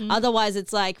banter. Otherwise,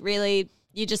 it's like, really,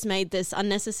 you just made this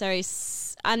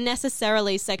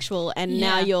unnecessarily sexual, and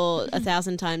now you're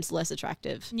 1,000 times less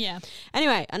attractive. Yeah.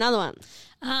 Anyway, another one.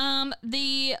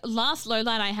 The last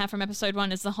lowlight I have from episode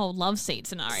 1 is the whole love seat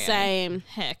scenario. Same.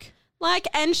 Heck. Like,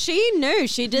 and she knew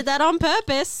she did that on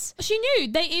purpose. She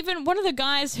knew. One of the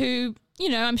guys who, you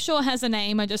know, I'm sure has a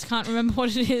name, I just can't remember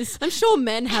what it is. I'm sure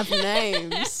men have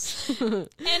names. And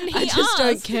I just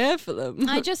don't care for them.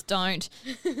 I just don't.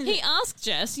 He asked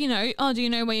Jess, you know, oh, do you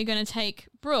know where you're going to take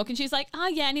Brooke? And she's like, oh,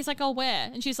 yeah. And he's like, oh,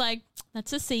 where? And she's like,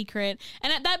 that's a secret.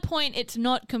 And at that point, it's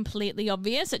not completely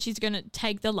obvious that she's going to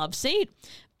take the love seat.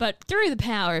 But through the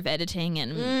power of editing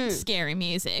and scary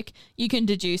music, you can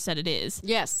deduce that it is.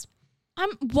 Yes.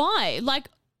 Why? Like,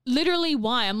 literally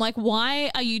why? I'm like,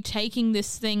 why are you taking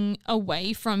this thing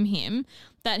away from him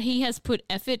that he has put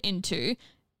effort into?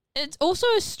 It's also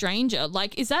a stranger.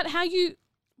 Like, is that how you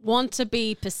want to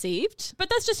be perceived?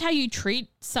 But that's just how you treat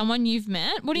someone you've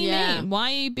met? What do you mean?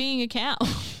 Why are you being a cow?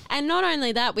 And not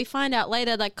only that, we find out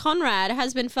later that Conrad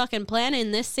has been fucking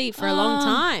planning this seat for a long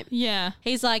time. Yeah.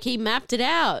 He's like, he mapped it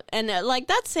out. And like,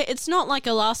 that's it. It's not like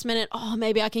a last minute, oh,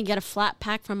 maybe I can get a flat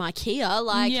pack from IKEA.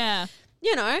 Like,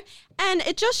 you know, and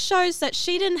it just shows that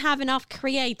she didn't have enough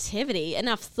creativity,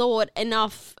 enough thought,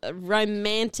 enough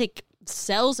romantic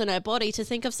cells in her body to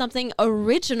think of something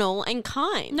original and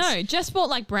kind. No, Jess bought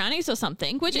like brownies or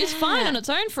something, which is fine on its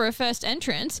own for a first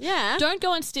entrance. Yeah. Don't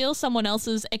go and steal someone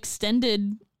else's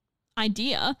extended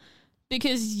idea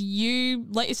because you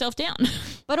let yourself down.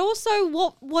 But also,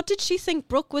 what did she think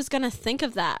Brooke was going to think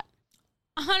of that?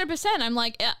 100%. I'm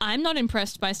like, I'm not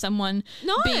impressed by someone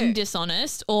being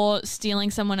dishonest or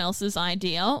stealing someone else's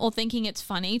idea or thinking it's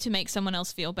funny to make someone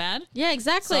else feel bad. Yeah,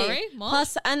 exactly. Sorry, what?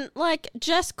 Plus, and like,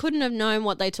 Jess couldn't have known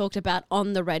what they talked about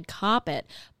on the red carpet,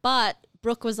 but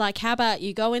Brooke was like, how about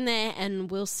you go in there and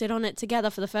we'll sit on it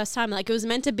together for the first time? Like, it was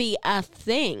meant to be a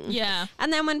thing. Yeah.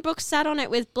 And then when Brooke sat on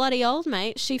it with bloody old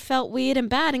mate, she felt weird and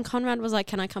bad. And Conrad was like,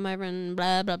 can I come over and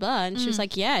blah, blah, blah. And she was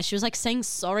like, yeah. She was like saying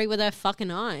sorry with her fucking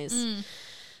eyes.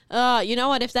 You know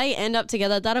what? If they end up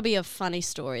together, that'll be a funny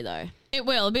story though. It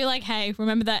will. It'll be like, hey,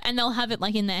 remember that? And they'll have it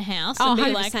like in their house. Oh, and be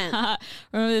 100%. like, haha,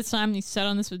 remember this time you sat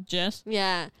on this with Jess?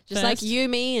 Yeah. Just First. like you,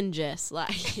 me, and Jess.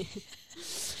 Like,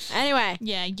 anyway.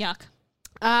 Yeah, yuck.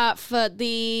 For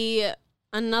the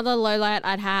another low light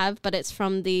I'd have, but it's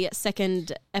from the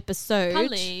second episode.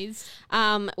 Please.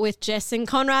 With Jess and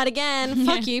Conrad again.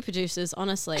 Fuck you, producers,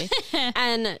 honestly.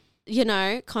 And, you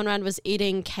know, Conrad was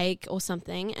eating cake or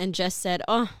something and Jess said,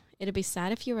 oh, it'd be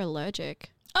sad if you were allergic.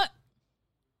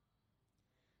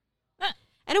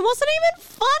 And it wasn't even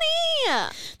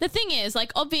funny. The thing is,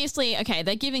 like, obviously, okay,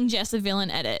 they're giving Jess a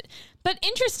villain edit. But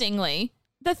interestingly,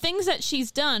 the things that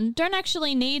she's done don't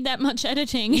actually need that much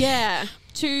editing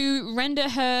to render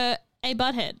her a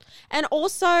butthead. And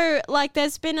also, like,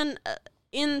 there's been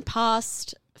in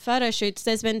past photo shoots,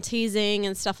 there's been teasing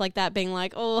and stuff like that being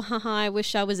like, oh, haha, I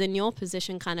wish I was in your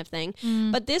position kind of thing.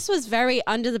 But this was very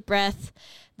under the breath.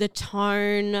 The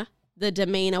tone, the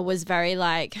demeanor was very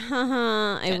like,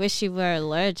 haha, I wish you were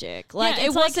allergic. Like,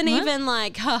 it wasn't even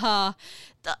like, haha.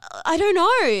 I don't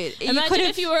know. Imagine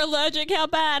if you were allergic, how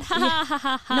bad. Ha ha ha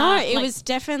ha ha. No, it was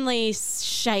definitely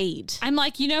shade. I'm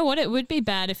like, you know what? It would be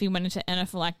bad if you went into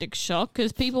anaphylactic shock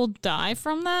because people die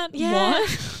from that. Yeah.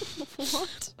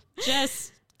 What?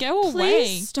 Jess, go away.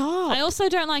 Please stop. I also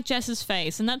don't like Jess's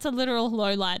face, and that's a literal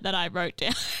low light that I wrote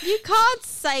down. You can't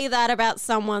say that about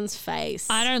someone's face.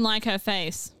 I don't like her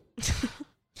face.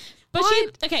 But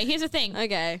okay, here's the thing.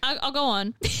 Okay. I'll go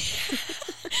on.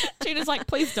 Gina's like,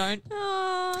 please don't.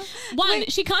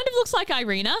 She kind of looks like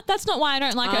Irina. That's not why I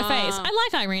don't like her face. I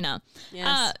like Irina.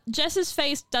 Yes. Jess's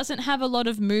face doesn't have a lot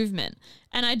of movement.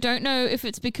 And I don't know if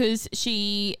it's because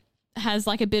she has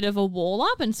like a bit of a wall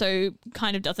up and so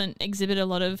kind of doesn't exhibit a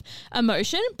lot of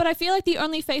emotion. But I feel like the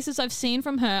only faces I've seen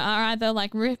from her are either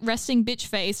like resting bitch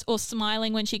face or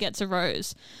smiling when she gets a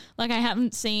rose. Like I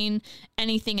haven't seen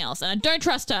anything else. And I don't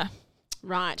trust her.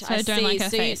 Right. So I don't like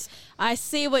her face. I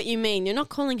see what you mean. You're not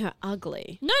calling her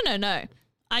ugly. No.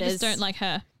 I just don't like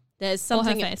her. There's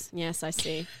something. Or her face. Yes, I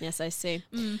see.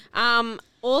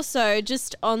 Also,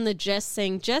 just on the Jess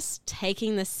thing, just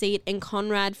taking the seat and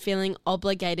Conrad feeling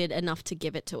obligated enough to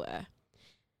give it to her.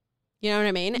 You know what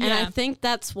I mean? Yeah. And I think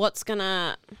that's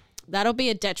that'll be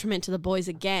a detriment to the boys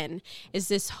again, is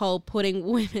this whole putting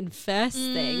women first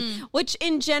thing, which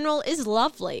in general is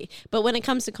lovely. But when it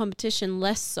comes to competition,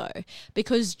 less so.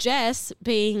 Because Jess,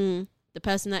 being the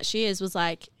person that she is, was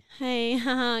like, hey,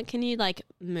 haha, can you like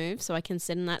move so I can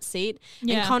sit in that seat?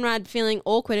 Yeah. And Conrad feeling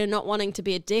awkward and not wanting to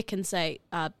be a dick and say,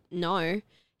 no,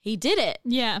 he did it.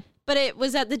 Yeah. But it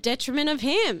was at the detriment of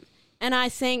him. And I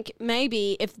think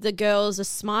maybe if the girls are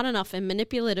smart enough and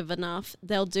manipulative enough,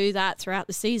 they'll do that throughout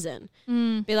the season.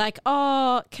 Be like,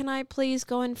 oh, can I please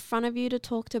go in front of you to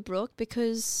talk to Brooke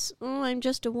because I'm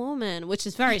just a woman, which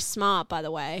is very smart, by the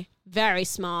way. Very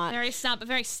smart. Very smart, but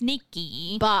very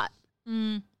sneaky. But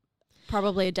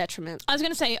probably a detriment. I was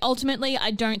going to say, ultimately,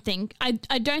 I don't think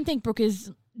Brooke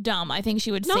is dumb. I think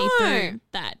she would see through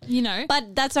that, you know.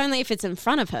 But that's only if it's in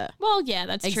front of her. Well, yeah,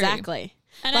 that's true. Exactly.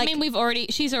 And like, I mean,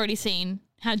 she's already seen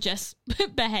how Jess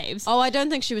behaves. Oh, I don't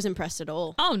think she was impressed at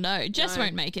all. Oh, no. Jess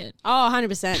won't make it. Oh,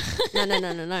 100%.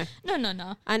 No.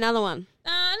 No. Another one.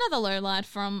 Another low light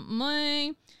from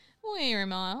me Where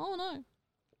am I? Oh, no.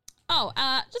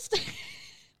 Oh, just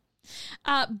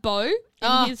Bo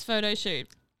in his photo shoot.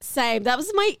 Same. That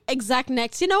was my exact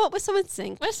next. You know what? We're so in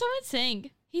sync. We're so in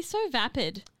sync. He's so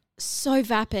vapid. So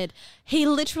vapid. He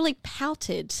literally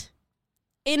pouted.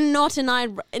 And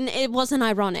it wasn't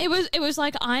ironic. It was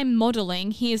like, I'm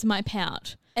modelling, here's my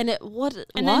pout. And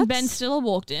then Ben Stiller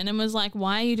walked in and was like,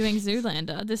 why are you doing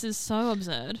Zoolander? This is so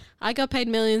absurd. I got paid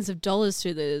millions of dollars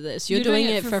to do this. You're doing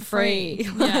it for free.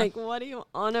 Like, what are you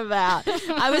on about?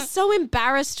 I was so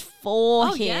embarrassed for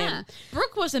him. Yeah.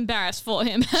 Brooke was embarrassed for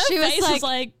him. Her she face was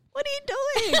like, what are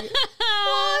you doing?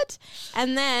 What?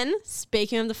 And then,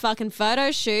 speaking of the fucking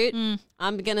photo shoot,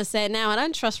 I'm going to say it now. I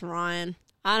don't trust Ryan.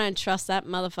 I don't trust that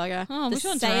motherfucker. Oh, the which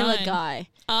one's sailor Ryan? guy.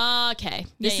 Okay.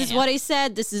 This is what he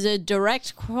said. This is a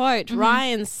direct quote.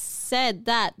 Ryan said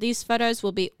that these photos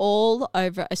will be all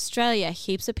over Australia.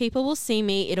 Heaps of people will see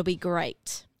me. It'll be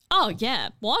great. Oh, yeah.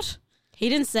 What? He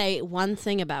didn't say one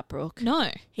thing about Brooke. No.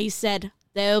 He said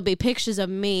there will be pictures of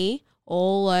me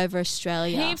all over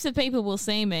Australia. Heaps of people will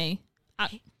see me.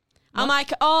 I'm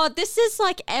like, oh, this is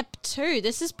like Ep 2.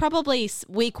 This is probably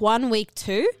week 1, week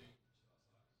 2.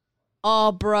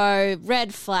 Oh, bro,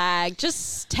 red flag.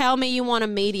 Just tell me you want a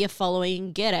media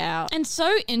following. Get out. And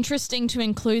so interesting to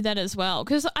include that as well,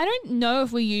 because I don't know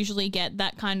if we usually get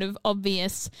that kind of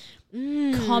obvious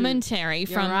commentary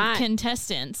from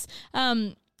contestants.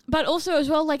 But also as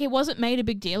well, like, it wasn't made a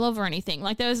big deal of or anything.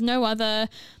 Like, there was no other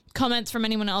comments from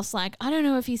anyone else like, I don't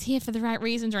know if he's here for the right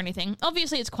reasons or anything.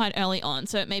 Obviously, it's quite early on,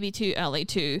 so it may be too early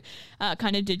to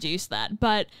kind of deduce that.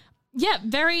 But, yeah,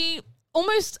 very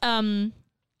almost...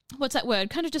 what's that word?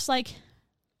 Kind of just like,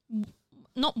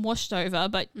 not washed over,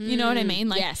 but you know what I mean?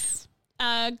 Like, yes.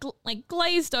 Like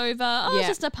glazed over. Oh, it's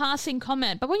just a passing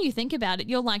comment. But when you think about it,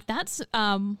 you're like, that's...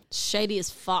 shady as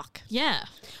fuck. Yeah.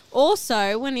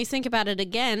 Also, when you think about it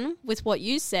again, with what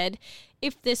you said,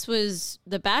 if this was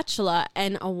The Bachelor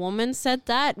and a woman said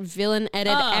that, villain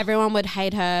edit, everyone would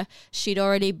hate her. She'd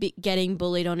already be getting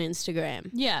bullied on Instagram.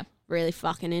 Yeah. Really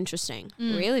fucking interesting.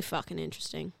 Really fucking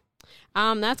interesting.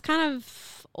 That's kind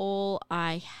of... all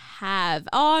I have.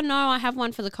 Oh, no, I have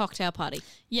one for the cocktail party.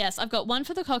 Yes, I've got one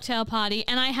for the cocktail party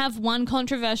and I have one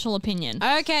controversial opinion.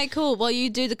 Okay, cool. Well, you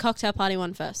do the cocktail party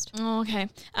one first. Oh, okay.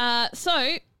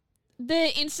 So,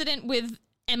 the incident with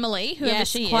Emily, whoever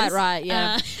she is. Quite right,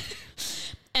 yeah.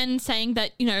 And saying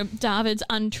that, you know, David's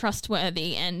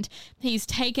untrustworthy and he's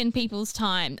taken people's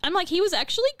time. I'm like, he was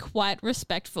actually quite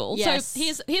respectful. Yes.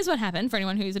 So here's what happened for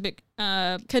anyone who's a bit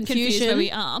confused where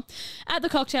we are. At the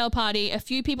cocktail party, a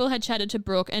few people had chatted to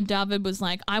Brooke and David was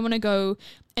like, I want to go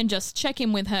and just check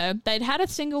in with her. They'd had a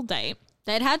single date.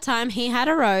 They'd had time. He had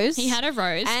a rose.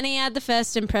 And he had the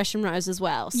first impression rose as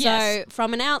well. Yes. So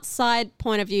from an outside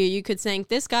point of view, you could think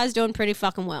this guy's doing pretty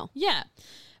fucking well. Yeah.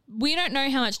 We don't know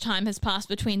how much time has passed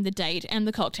between the date and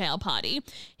the cocktail party.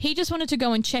 He just wanted to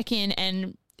go and check in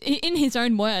and, in his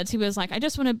own words, he was like, I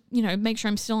just want to, you know, make sure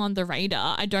I'm still on the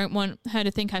radar. I don't want her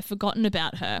to think I've forgotten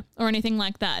about her or anything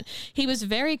like that. He was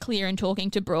very clear in talking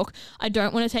to Brooke. I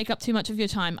don't want to take up too much of your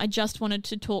time. I just wanted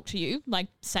to talk to you, like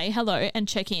say hello and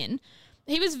check in.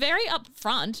 He was very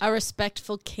upfront. A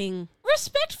respectful king.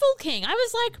 Respectful king. I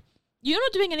was like, you're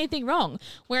not doing anything wrong.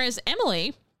 Whereas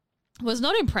Emily... was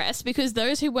not impressed because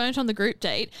those who weren't on the group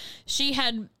date, she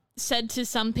had said to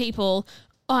some people,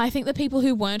 oh, I think the people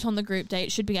who weren't on the group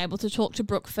date should be able to talk to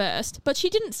Brooke first. But she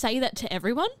didn't say that to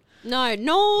everyone. No,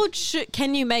 nor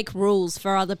can you make rules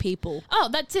for other people. Oh,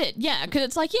 that's it. Yeah, because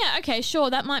it's like, yeah, okay,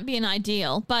 sure, that might be an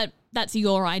ideal, but that's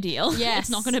your ideal. Yes. It's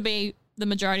not going to be the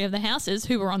majority of the houses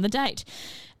who were on the date.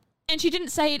 And she didn't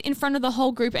say it in front of the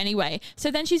whole group anyway. So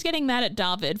then she's getting mad at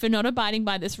David for not abiding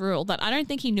by this rule that I don't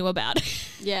think he knew about.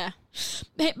 Yeah.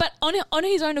 But on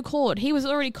his own accord, he was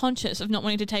already conscious of not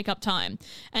wanting to take up time.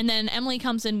 And then Emily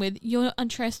comes in with, you're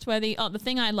untrustworthy. Oh, the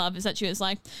thing I love is that she was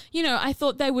like, you know, I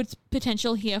thought there was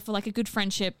potential here for like a good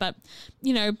friendship, but,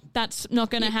 you know, that's not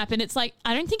going to happen. It's like,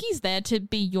 I don't think he's there to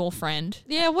be your friend.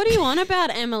 Yeah, what do you want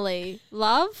about Emily?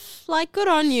 Love? Like, good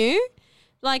on you.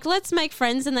 Like, let's make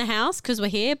friends in the house because we're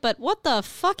here, but what the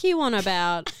fuck you want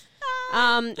about?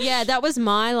 Yeah, that was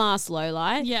my last low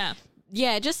light. Yeah.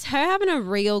 Yeah, just her having a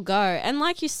real go. And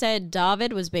like you said,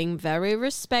 David was being very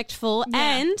respectful.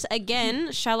 Yeah. And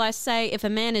again, shall I say, if a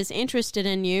man is interested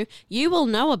in you, you will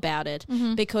know about it.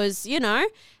 Because, you know,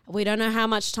 we don't know how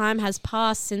much time has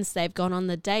passed since they've gone on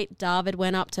the date. David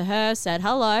went up to her, said,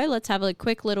 hello, let's have a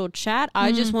quick little chat.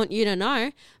 I just want you to know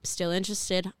I'm still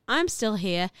interested. I'm still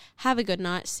here. Have a good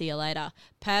night. See you later.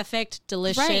 Perfect,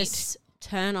 delicious.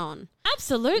 Turn on.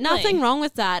 Absolutely. Nothing wrong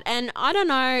with that. And I don't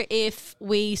know if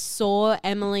we saw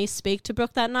Emily speak to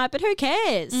Brooke that night, but who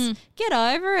cares? Get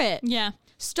over it. Yeah.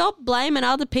 stop blaming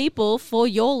other people for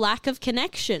your lack of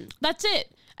connection. That's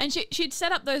it. And she'd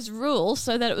set up those rules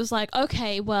so that it was like,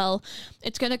 okay, well,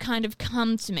 it's going to kind of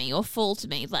come to me or fall to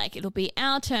me. Like, it'll be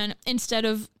our turn instead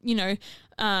of,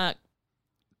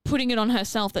 putting it on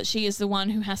herself that she is the one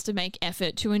who has to make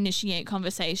effort to initiate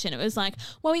conversation. It was like,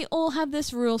 well, we all have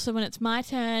this rule, so when it's my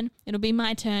turn, it'll be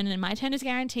my turn, and my turn is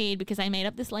guaranteed because I made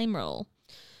up this lame rule.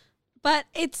 But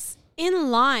it's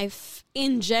in life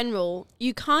in general,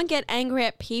 you can't get angry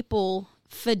at people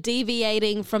for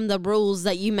deviating from the rules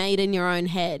that you made in your own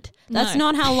head. That's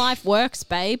No. not how life works,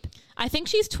 babe. I think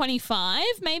she's 25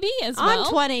 maybe as well.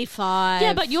 I'm 25.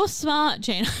 Yeah, but you're smart,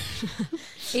 Gina.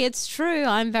 It's true.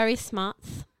 I'm very smart.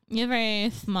 You're very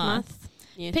smart.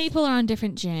 Yes. People are on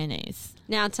different journeys.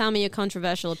 Now tell me your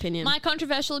controversial opinion. My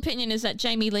controversial opinion is that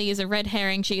Jamie Lee is a red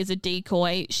herring. She is a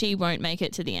decoy. She won't make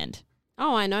it to the end.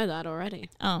 Oh, I know that already.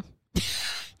 Oh.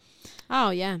 Oh,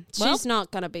 yeah. Well- She's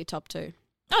not going to be top 2.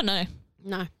 Oh, no.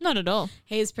 No. Not at all.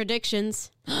 Here's predictions.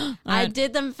 I Alright.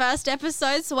 did them first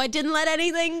episode, so I didn't let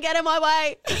anything get in my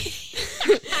way.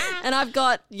 And I've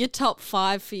got your top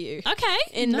 5 for you Okay.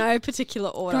 in no particular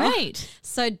order. Great.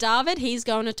 So David, he's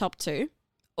going to top 2.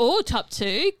 Oh, top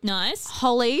 2. Nice.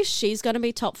 Holly, she's going to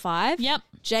be top 5. Yep.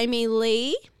 Jamie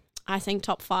Lee, I think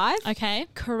top 5. Okay.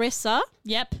 Carissa,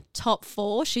 Yep. top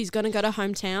 4. She's going to go to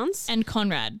Hometowns. And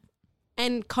Conrad.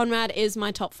 And Conrad is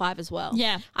my top 5 as well.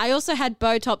 Yeah. I also had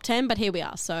Bo top 10, but here we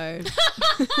are. So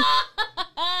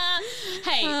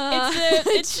Hey,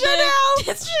 it's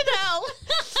Chanel. It's Chanel.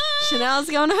 Chanel's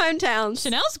going to Hometowns.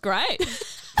 Chanel's great.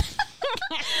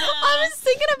 I was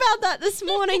thinking about that this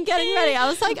morning getting ready. I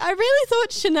was like, I really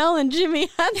thought Chanel and Jimmy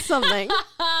had something.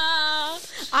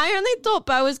 I only thought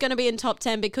Bo was going to be in top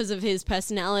 10 because of his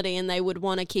personality and they would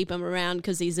want to keep him around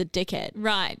because he's a dickhead.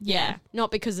 Right, yeah.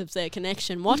 Not because of their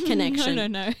connection. What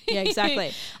connection? No. Yeah,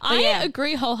 exactly. But I yeah.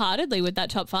 agree wholeheartedly with that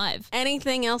top 5.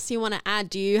 Anything else you want to add?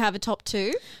 Do you have a top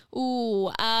 2?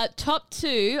 Ooh, top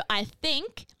 2, I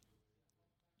think.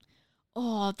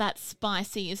 Oh, that's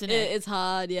spicy, isn't it? It's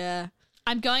hard, yeah.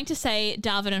 I'm going to say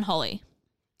Darvin and Holly.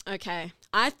 Okay.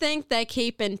 I think they're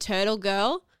keeping Turtle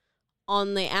Girl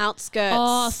on the outskirts.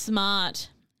 Oh, smart.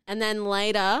 And then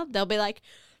later they'll be like,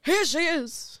 here she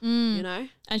is. You know?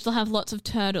 And she'll have lots of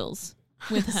turtles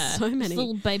with her. So many. Just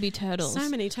little baby turtles. So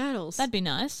many turtles. That'd be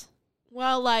nice.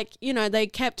 Well, like, they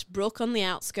kept Brooke on the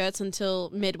outskirts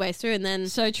until midway through. And then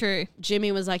So true.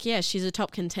 Jimmy was like, yeah, she's a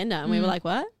top contender. And we were like,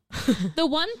 what? The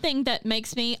one thing that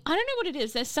makes me, I don't know what it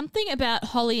is. There's something about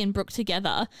Holly and Brooke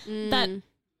together that,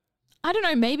 I don't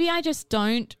know, maybe I just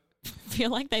don't feel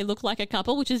like they look like a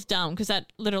couple, which is dumb because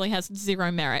that literally has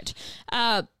zero merit.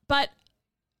 But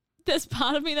there's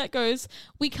part of me that goes,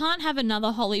 we can't have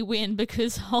another Holly win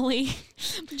because Holly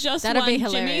just That'd won be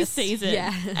Jimmy's hilarious. season.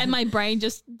 Yeah. And my brain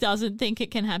just doesn't think it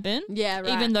can happen. Yeah, right.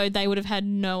 Even though they would have had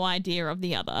no idea of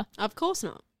the other. Of course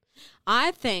not.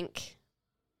 I think,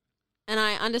 and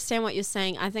I understand what you're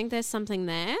saying, I think there's something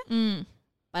there.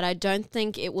 But I don't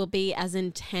think it will be as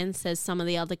intense as some of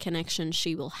the other connections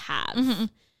she will have.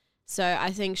 So I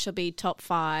think she'll be top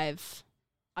 5.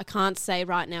 I can't say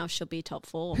right now she'll be top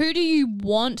 4. Who do you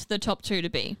want the top 2 to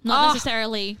be? Not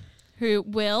necessarily who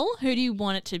will. Who do you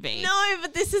want it to be? No,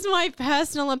 but this is my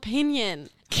personal opinion.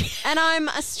 And I'm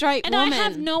a straight And woman. I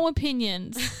have no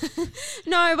opinions.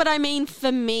 No, but I mean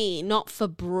for me, not for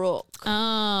Brooke.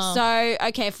 Oh. So,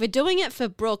 okay, if we're doing it for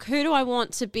Brooke, who do I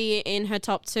want to be in her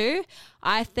top 2?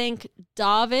 I think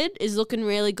David is looking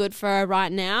really good for her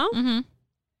right now.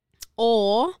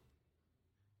 Or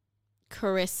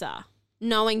Carissa,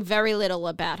 knowing very little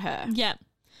about her. Yeah.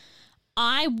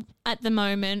 I, at the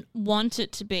moment, want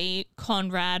it to be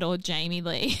Conrad or Jamie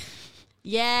Lee.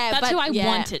 Yeah, That's but who I yeah.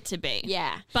 want it to be.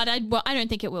 Yeah. But I don't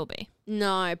think it will be.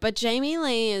 No, but Jamie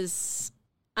Lee is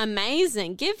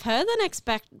amazing. Give her the next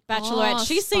Bachelorette. Oh,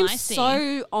 She seems spicy.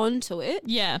 so onto it.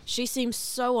 Yeah. She seems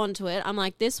so onto it. I'm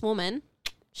like, this woman,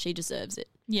 she deserves it.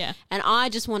 Yeah. And I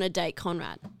just want to date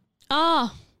Conrad.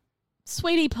 Oh,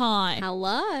 sweetie pie.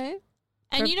 Hello.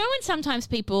 And you know when sometimes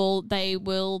people, they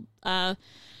will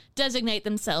designate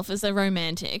themselves as a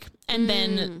romantic and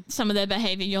then some of their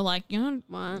behavior, you're like,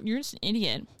 What? you're just an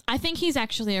idiot. I think he's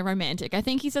actually a romantic. I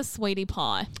think he's a sweetie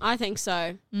pie. I think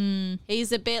so.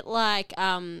 He's a bit like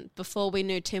before we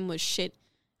knew Tim was shit.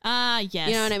 Yes.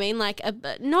 You know what I mean? Like,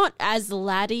 not as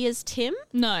laddie as Tim,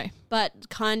 No. but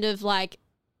kind of like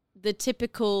the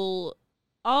typical,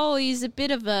 he's a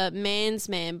bit of a man's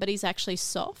man, but he's actually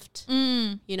soft.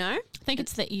 You know? I think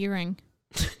it's the earring.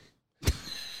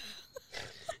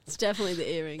 It's definitely the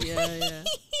earring. Yeah.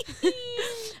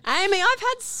 Amy, I've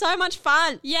had so much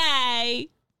fun. Yay.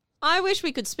 I wish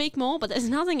we could speak more, but there's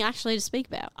nothing actually to speak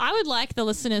about. I would like the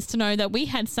listeners to know that we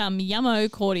had some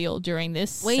yummo cordial during this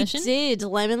session. We did.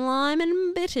 Lemon, lime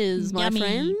and bitters, my Yummy.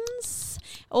 friends.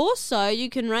 Also,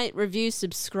 you can rate, review,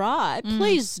 subscribe.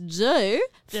 Please do.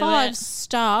 5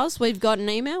 stars. We've got an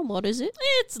email. What is it?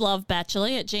 It's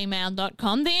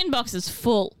lovebachelor@gmail.com. The inbox is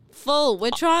full. Full. We're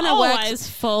trying to Always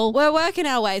full. We're working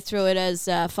our way through it as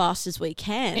fast as we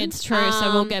can. It's true,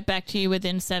 so we'll get back to you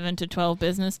within 7 to 12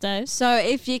 business days. So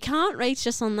if you can't reach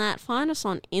us on that, find us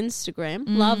on Instagram,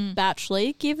 Love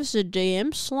Bachelor. Give us a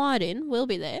DM, slide in. We'll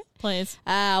be there. Please.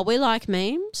 We like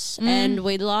memes and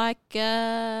we like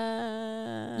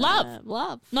love.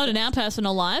 Not in our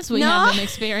personal lives. We No. haven't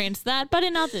experienced that, but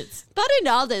in others. But in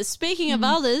others, speaking of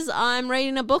others, I'm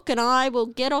reading a book and I will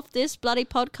get off this bloody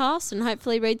podcast and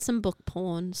hopefully read some book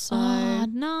porn. So Oh,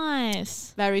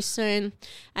 nice. very soon.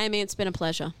 Amy, it's been a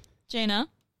pleasure. Gina,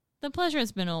 the pleasure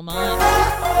has been all mine.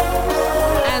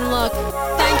 And look,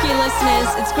 thank you, listeners.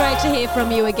 It's great to hear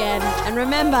from you again. And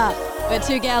remember, we're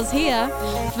two gals here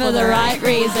for the right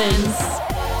reasons.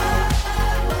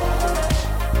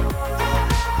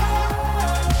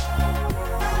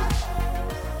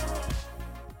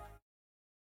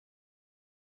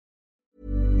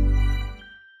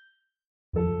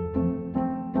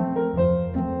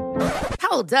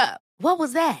 Hold up. What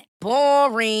was that?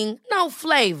 Boring. No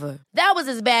flavor. That was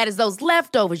as bad as those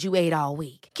leftovers you ate all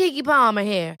week. Keke Palmer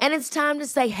here, and it's time to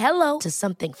say hello to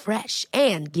something fresh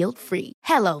and guilt-free.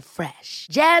 Hello Fresh.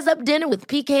 Jazz up dinner with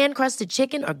pecan-crusted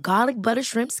chicken or garlic butter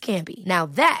shrimp scampi. Now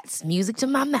that's music to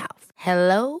my mouth.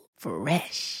 Hello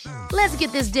Fresh. Let's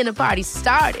get this dinner party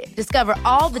started. Discover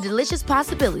all the delicious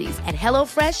possibilities at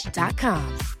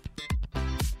HelloFresh.com.